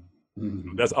 Mm-hmm.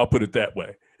 I'll put it that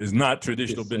way. It's not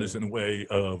traditional business in the way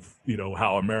of,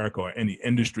 how America or any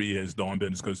industry is doing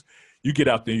business, because you get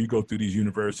out there, you go through these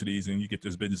universities and you get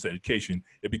this business education,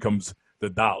 it becomes the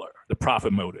dollar, the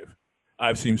profit motive.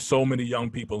 I've seen so many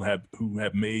young people who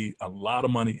have made a lot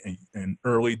of money in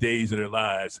early days of their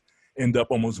lives end up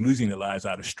almost losing their lives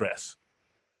out of stress,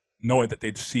 knowing that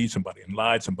they deceived somebody and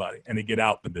lied to somebody, and they get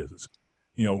out the business.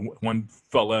 One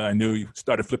fella I knew, he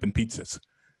started flipping pizzas.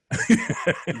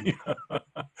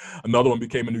 Another one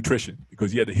became a nutrition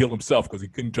because he had to heal himself because he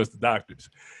couldn't trust the doctors.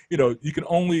 You can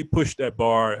only push that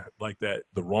bar like that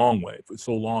the wrong way for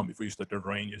so long before you start to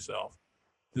drain yourself.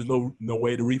 There's no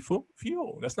way to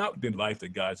refuel. That's not the life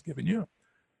that God's given you.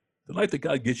 The life that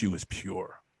God gives you is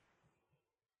pure,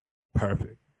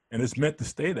 perfect, and it's meant to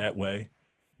stay that way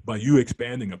by you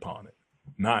expanding upon it,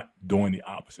 not doing the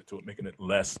opposite to it, making it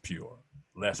less pure,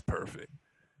 less perfect.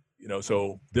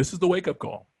 So this is the wake-up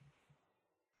call.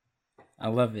 I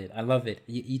love it.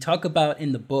 You talk about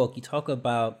in the book, you talk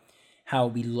about how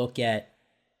we look at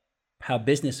how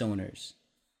business owners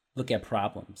look at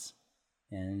problems.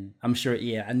 And I'm sure,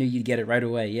 I knew you'd get it right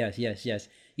away. Yes.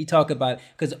 You talk about,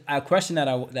 because a question that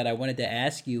I wanted to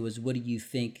ask you was, what do you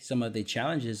think some of the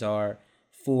challenges are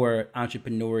for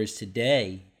entrepreneurs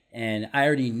today? And I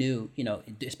already knew,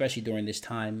 especially during this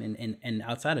time and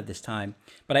outside of this time,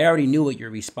 but I already knew what your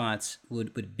response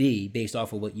would be based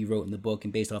off of what you wrote in the book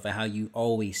and based off of how you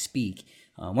always speak.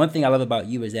 One thing I love about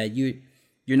you is that you're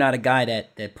not a guy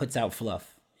that puts out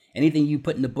fluff. Anything you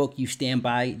put in the book, you stand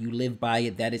by it, you live by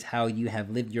it. That is how you have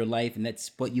lived your life, and that's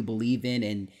what you believe in.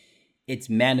 And it's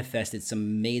manifested some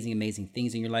amazing, amazing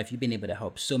things in your life. You've been able to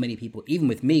help so many people. Even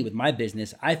with me, with my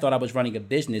business, I thought I was running a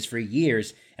business for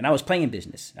years, and I was playing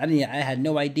business. I had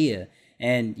no idea.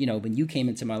 And when you came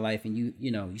into my life and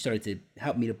you started to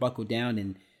help me to buckle down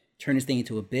and turn this thing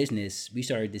into a business, we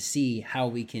started to see how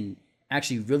we can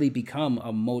actually really become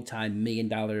a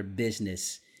multi-million-dollar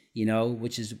business.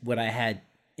 Which is what I had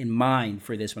in mind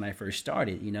for this when I first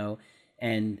started.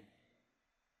 And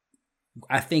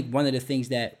I think one of the things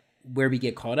that where we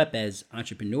get caught up as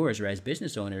entrepreneurs or as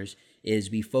business owners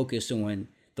is we focus on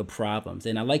the problems.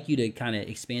 And I'd like you to kind of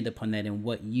expand upon that and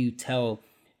what you tell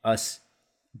us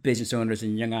business owners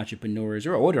and young entrepreneurs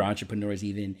or older entrepreneurs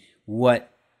even,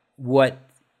 what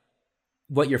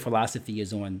your philosophy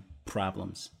is on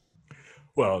problems.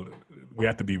 Well, we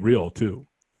have to be real too.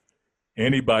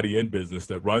 Anybody in business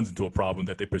that runs into a problem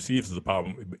that they perceive as a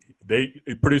problem, they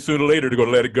pretty sooner or later they're going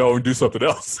to let it go and do something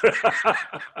else.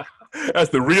 That's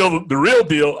the real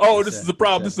deal. Oh, this is the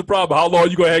problem. This is the problem. How long are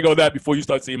you going to hang on that before you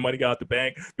start seeing money go out the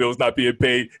bank, bills not being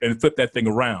paid, and flip that thing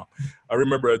around? I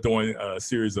remember doing a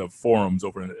series of forums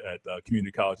over at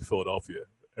Community College of Philadelphia.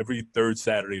 Every third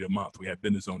Saturday of the month, we had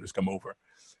business owners come over.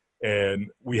 And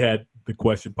we had the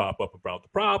question pop up about the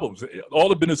problems. All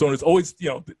the business owners always,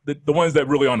 the ones that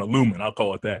really aren't illumined, I'll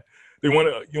call it that. They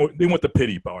want the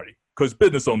pity party because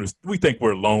business owners, we think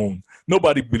we're alone.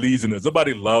 Nobody believes in us.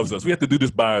 Nobody loves us. We have to do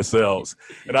this by ourselves.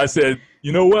 And I said,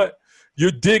 you know what? You're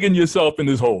digging yourself in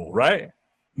this hole, right?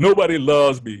 Nobody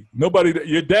loves me.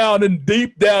 You're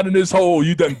deep down in this hole.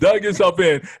 You done dug yourself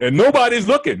in and nobody's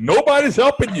looking. Nobody's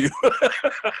helping you.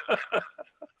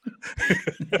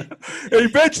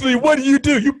 Eventually, what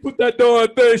do? You put that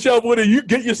darn thing shovel in and you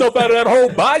get yourself out of that hole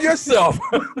by yourself.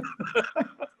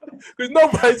 Because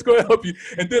nobody's going to help you.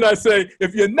 And then I say,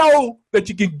 if you know that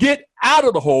you can get out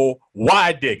of the hole,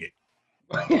 why dig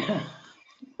it?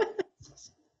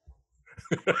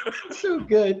 So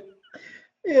good.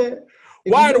 Yeah.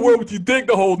 Why in the world would you dig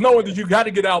the hole knowing that you got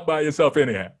to get out by yourself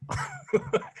anyhow?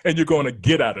 And you're going to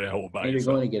get out of that hole by yourself.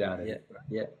 You're going to get out of it.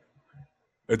 Yeah.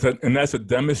 And that's a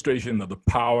demonstration of the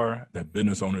power that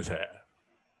business owners have.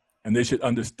 And they should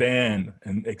understand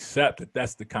and accept that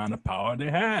that's the kind of power they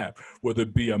have, whether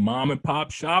it be a mom and pop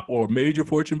shop or a major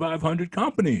Fortune 500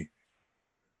 company.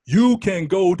 You can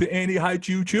go to any height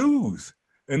you choose.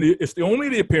 And it's only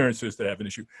the appearances that have an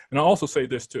issue. And I also say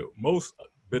this too. Most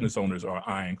business owners are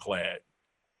ironclad.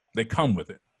 They come with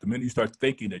it. The minute you start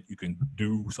thinking that you can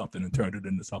do something and turn it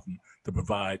into something to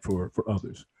provide for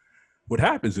others. What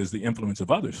happens is the influence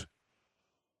of others.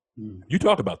 You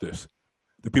talk about this,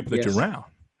 the people that you're around.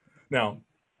 Now,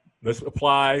 let's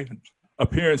apply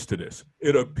appearance to this.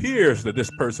 It appears that this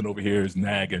person over here is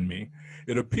nagging me.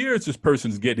 It appears this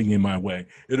person is getting in my way.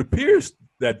 It appears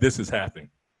that this is happening.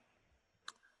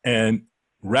 And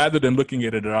rather than looking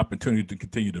at it as an opportunity to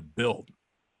continue to build,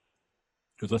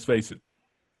 because let's face it,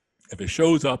 if it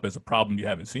shows up as a problem you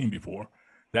haven't seen before,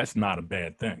 that's not a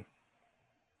bad thing.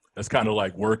 That's kind of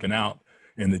like working out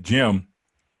in the gym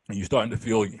and you're starting to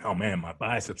feel, oh man, my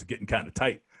biceps are getting kind of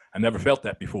tight. I never felt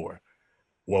that before.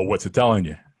 Well, what's it telling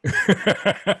you?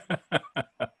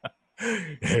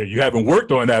 Hey, you haven't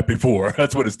worked on that before.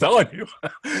 That's what it's telling you.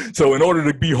 So in order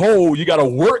to be whole, you got to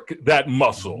work that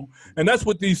muscle. And that's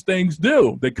what these things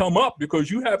do. They come up because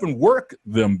you haven't worked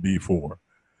them before.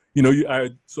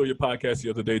 I saw your podcast the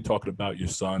other day talking about your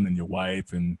son and your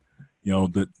wife, and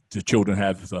the children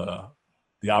have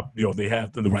they have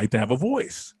the right to have a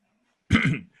voice.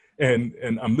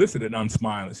 and I'm listening and I'm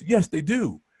smiling. Yes, they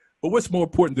do. But what's more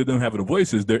important than them having a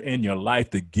voice is they're in your life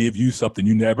to give you something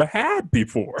you never had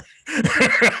before.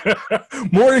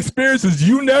 More experiences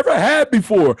you never had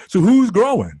before. So who's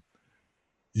growing?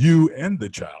 You and the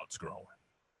child's growing.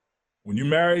 When you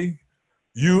marry,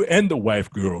 you and the wife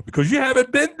grow because you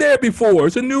haven't been there before.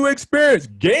 It's a new experience.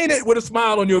 Gain it with a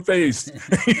smile on your face.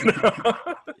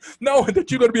 Knowing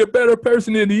that you're going to be a better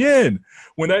person in the end.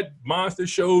 When that monster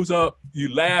shows up,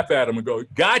 you laugh at him and go,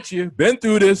 got you, been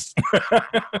through this.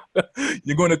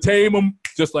 You're going to tame him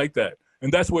just like that.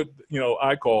 And that's what,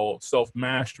 I call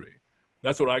self-mastery.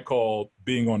 That's what I call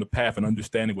being on the path and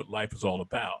understanding what life is all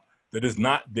about. That is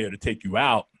not there to take you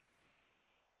out.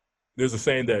 There's a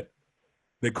saying that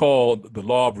they call the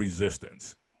law of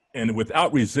resistance. And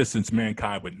without resistance,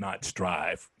 mankind would not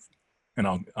strive. And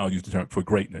I'll use the term for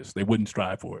greatness. They wouldn't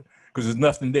strive for it because there's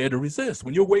nothing there to resist.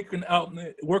 When you're working out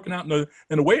in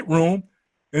the weight room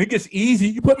and it gets easy,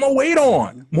 you put more weight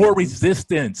on, more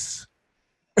resistance.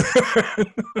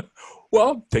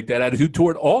 Well, take that attitude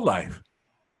toward all life.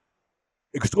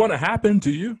 It's going to happen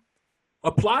to you.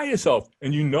 Apply yourself.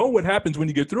 And you know what happens when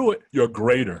you get through it. You're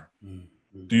greater.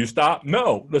 Do you stop?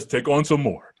 No. Let's take on some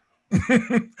more.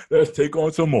 Let's take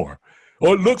on some more.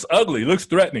 Oh, it looks ugly. It looks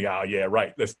threatening. Oh, yeah,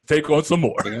 right. Let's take on some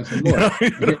more. And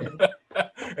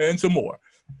some more.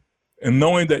 And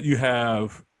knowing that you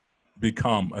have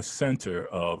become a center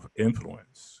of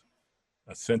influence,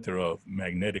 a center of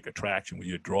magnetic attraction where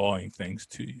you're drawing things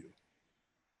to you.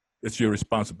 It's your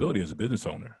responsibility as a business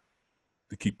owner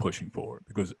to keep pushing forward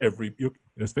because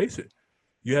let's face it,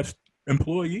 you have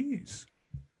employees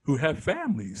who have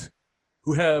families,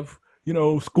 who have,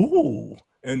 school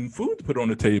and food to put on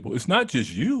the table. It's not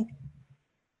just you.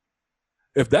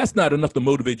 If that's not enough to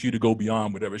motivate you to go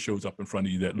beyond whatever shows up in front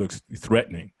of you that looks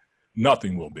threatening,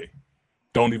 nothing will be.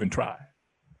 Don't even try.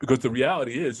 Because the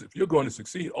reality is, if you're going to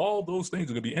succeed, all those things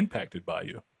are going to be impacted by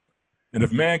you. And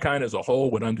if mankind as a whole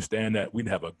would understand that, we'd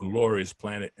have a glorious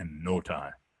planet in no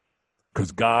time.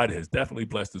 Because God has definitely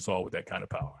blessed us all with that kind of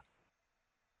power.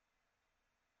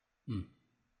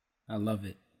 I love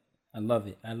it. I love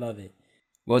it. I love it.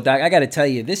 Well, Doc, I got to tell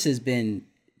you, this has been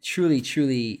truly,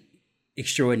 truly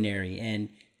extraordinary. And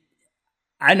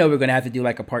I know we're going to have to do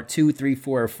like a part 2, 3,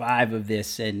 4, or 5 of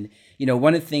this. And,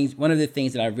 one of the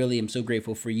things that I really am so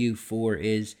grateful for you for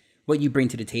is what you bring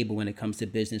to the table when it comes to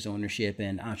business ownership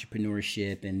and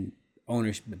entrepreneurship and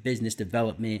business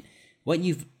development. What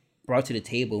you've brought to the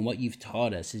table and what you've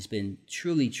taught us has been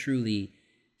truly, truly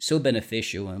so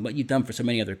beneficial. And what you've done for so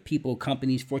many other people,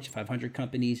 companies, Fortune 500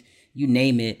 companies, you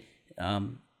name it.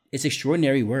 It's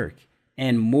extraordinary work.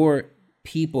 And more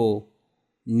people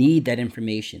need that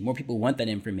information. More people want that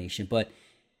information. But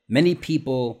many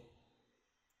people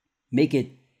make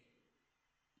it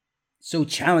so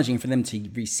challenging for them to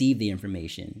receive the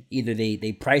information. Either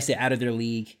they price it out of their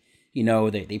league,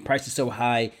 they price it so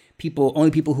high.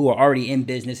 Only people who are already in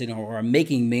business and are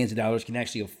making millions of dollars can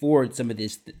actually afford some of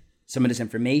this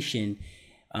information.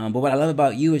 But what I love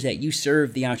about you is that you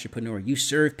serve the entrepreneur. You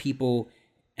serve people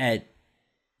at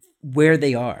where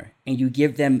they are, and you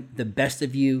give them the best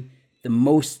of you, the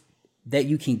most that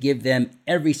you can give them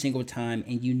every single time,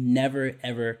 and you never,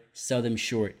 ever sell them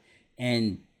short.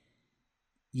 And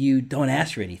you don't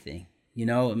ask for anything.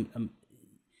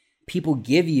 People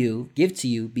give to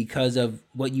you because of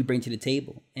what you bring to the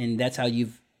table. And that's how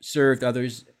you've served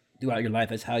others throughout your life.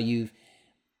 That's how you've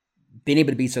been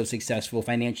able to be so successful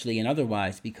financially and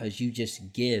otherwise, because you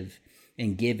just give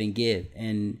and give and give.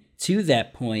 And to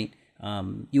that point,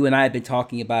 you and I have been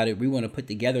talking about it. We want to put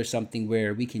together something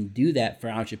where we can do that for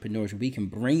entrepreneurs, where we can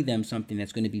bring them something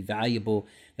that's going to be valuable,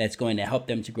 that's going to help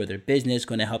them to grow their business,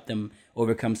 going to help them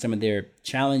overcome some of their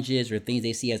challenges or things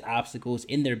they see as obstacles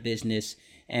in their business.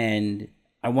 And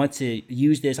I want to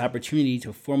use this opportunity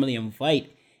to formally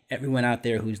invite everyone out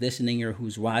there who's listening or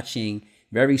who's watching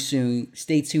very soon.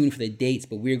 Stay tuned for the dates,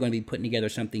 but we're going to be putting together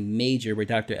something major where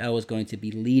Dr. L is going to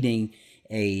be leading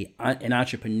an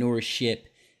entrepreneurship.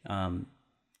 I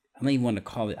don't even want to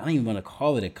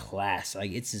call it a class.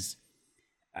 Like, it's just,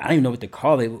 I don't even know what to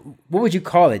call it. What would you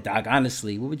call it, Doc?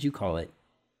 Honestly, what would you call it?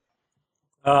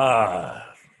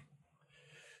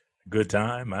 Good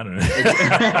time. I don't know.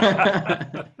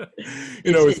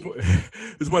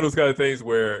 It's one of those kind of things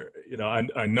where,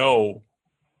 I know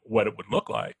what it would look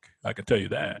like. I can tell you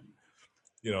that.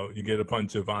 You get a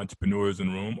bunch of entrepreneurs in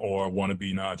the room, or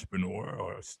wannabe entrepreneur,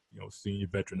 or senior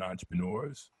veteran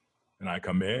entrepreneurs, and I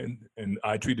come in and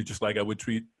I treat it just like I would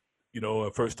treat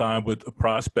a first time with a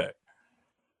prospect.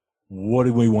 What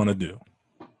do we want to do?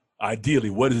 Ideally,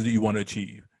 what is it you want to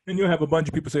achieve? And you'll have a bunch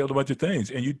of people say a bunch of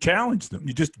things, and you challenge them.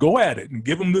 You just go at it and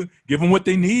give them what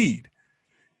they need.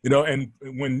 And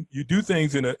when you do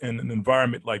things in an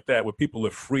environment like that, where people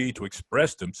are free to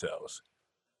express themselves.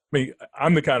 I mean,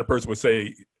 I'm the kind of person who would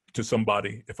say to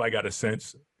somebody, if I got a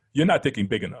sense, you're not thinking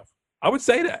big enough. I would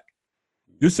say that.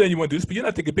 You're saying you want to do this, but you're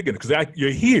not thinking big enough because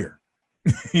you're here.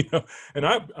 And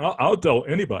I'll tell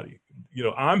anybody,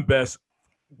 I'm best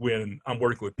when I'm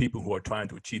working with people who are trying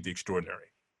to achieve the extraordinary.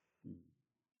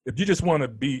 If you just want to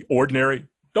be ordinary,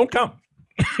 don't come.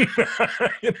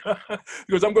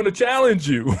 Because I'm going to challenge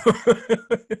you.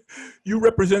 You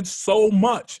represent so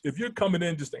much. If you're coming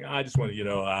in just thinking, I just want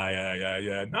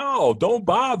to, no, don't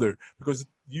bother, because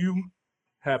you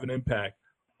have an impact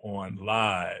on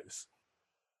lives.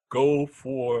 Go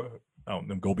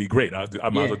be great. I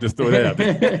might as well just throw that out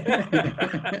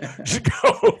there. Just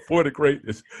go for the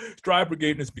greatness. Strive for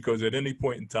greatness, because at any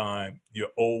point in time, you're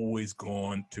always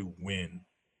going to win.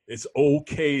 It's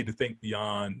okay to think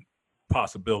beyond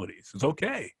possibilities. It's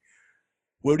okay.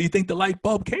 Where do you think the light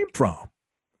bulb came from?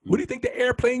 Where do you think the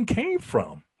airplane came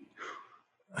from?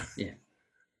 Yeah.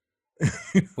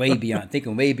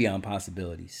 Thinking way beyond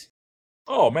possibilities.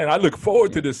 Oh man, I look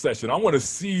forward to this session. I want to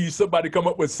see somebody come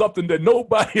up with something that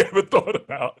nobody ever thought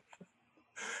about.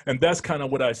 And that's kind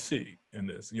of what I see in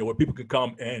this, where people can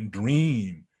come and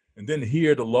dream and then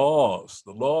hear the laws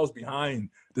behind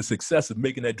the success of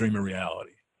making that dream a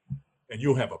reality. And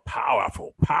you'll have a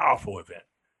powerful, powerful event.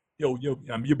 You'll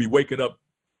be waking up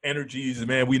energies,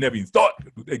 man, we never even thought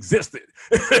existed.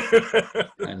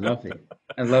 I love it.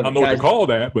 I don't know what to call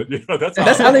that, but that's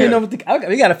how I don't even know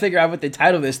we got to figure out what to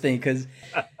title this thing, because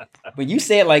when you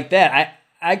say it like that,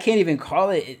 I can't even call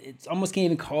it. It's almost can't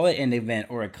even call it an event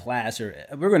or a class, or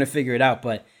we're going to figure it out.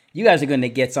 But you guys are going to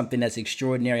get something that's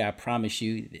extraordinary. I promise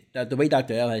you. The way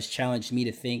Dr. L has challenged me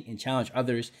to think and challenged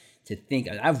others to think.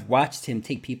 I've watched him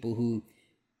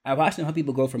help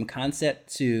people go from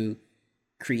concept to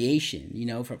creation,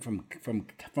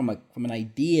 from an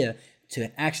idea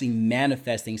to actually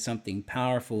manifesting something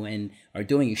powerful, and are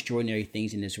doing extraordinary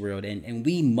things in this world. And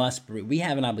we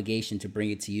have an obligation to bring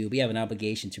it to you. We have an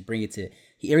obligation to bring it to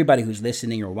everybody who's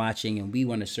listening or watching, and we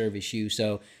want to service you.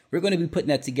 So we're going to be putting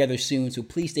that together soon. So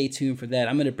please stay tuned for that.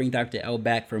 I'm going to bring Dr. L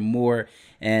back for more,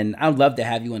 and I'd love to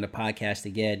have you on the podcast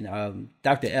again.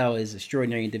 Dr. L is an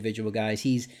extraordinary individual, guys.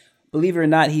 Believe it or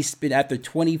not, he's been after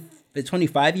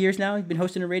 25 years now. He's been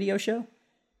hosting a radio show.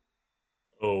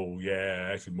 Oh yeah,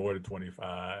 actually more than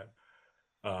 25.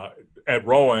 At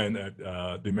Rowan,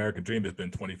 the American Dream has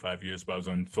been 25 years, but I was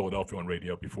on Philadelphia on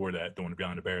radio before that, doing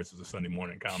Beyond the Barriers as a Sunday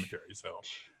morning commentary. So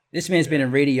this man's been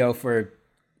in radio for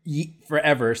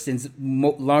forever, since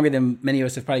longer than many of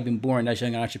us have probably been born as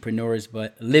young entrepreneurs,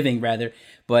 but living rather.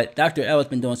 But Dr. L has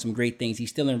been doing some great things. He's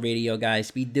still in radio,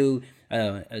 guys. We do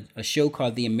a show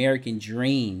called The American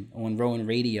Dream on Rowan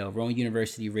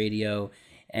University Radio,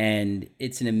 and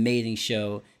it's an amazing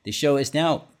show. The show is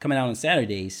now coming out on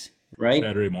Saturdays, right?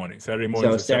 Saturday morning.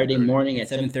 So Saturday morning at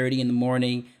 7:30 in the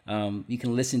morning. You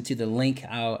can listen to the link.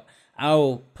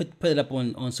 I'll put it up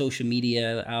on social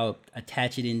media. I'll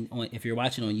attach it if you're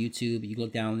watching on YouTube, you can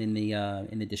look down in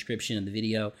the description of the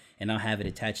video, and I'll have it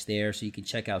attached there so you can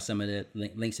check out some of the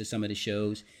links to some of the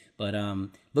shows. But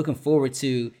looking forward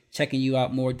to checking you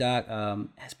out more, Doc,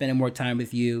 spending more time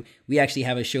with you. We actually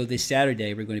have a show this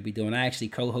Saturday we're going to be doing. I actually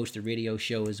co-host a radio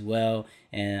show as well,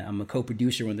 and I'm a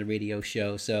co-producer on the radio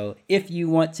show. So if you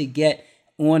want to get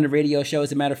on the radio show,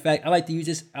 as a matter of fact, I'd like to use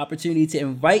this opportunity to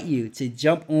invite you to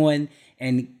jump on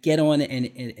and get on and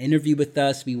interview with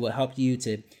us. We will help you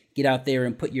to get out there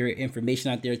and put your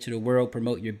information out there to the world,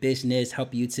 promote your business,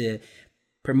 help you to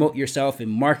promote yourself and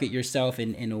market yourself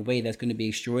in a way that's going to be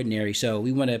extraordinary. So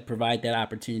we want to provide that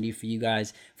opportunity for you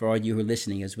guys, for all you who are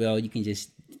listening as well. You can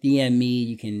just DM me,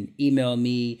 you can email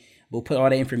me. We'll put all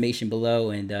the information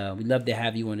below, and we'd love to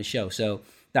have you on the show. So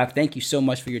Doc, thank you so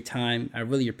much for your time. I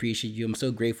really appreciate you. I'm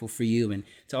so grateful for you. And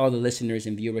to all the listeners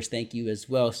and viewers, thank you as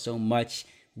well so much.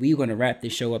 We're going to wrap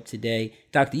this show up today.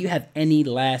 Doc, do you have any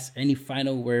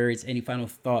final words, any final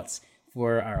thoughts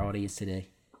for our audience today?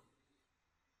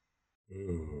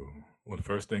 Ooh. Well, the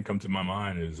first thing comes to my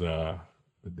mind is the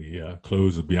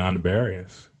close of Beyond the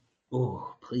Barriers.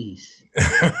 Oh, please.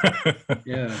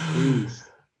 Yeah, please.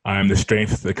 I am the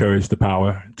strength, the courage, the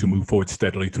power to move forward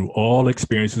steadily through all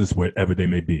experiences, wherever they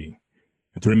may be.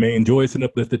 and to remain joyous and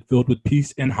uplifted, filled with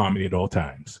peace and harmony at all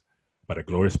times, by the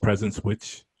glorious presence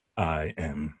which I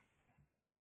am.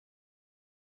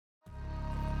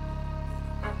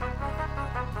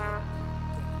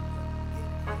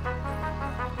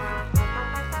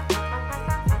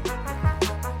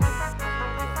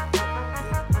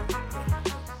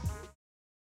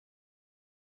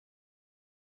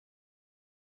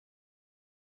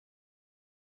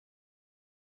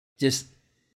 Just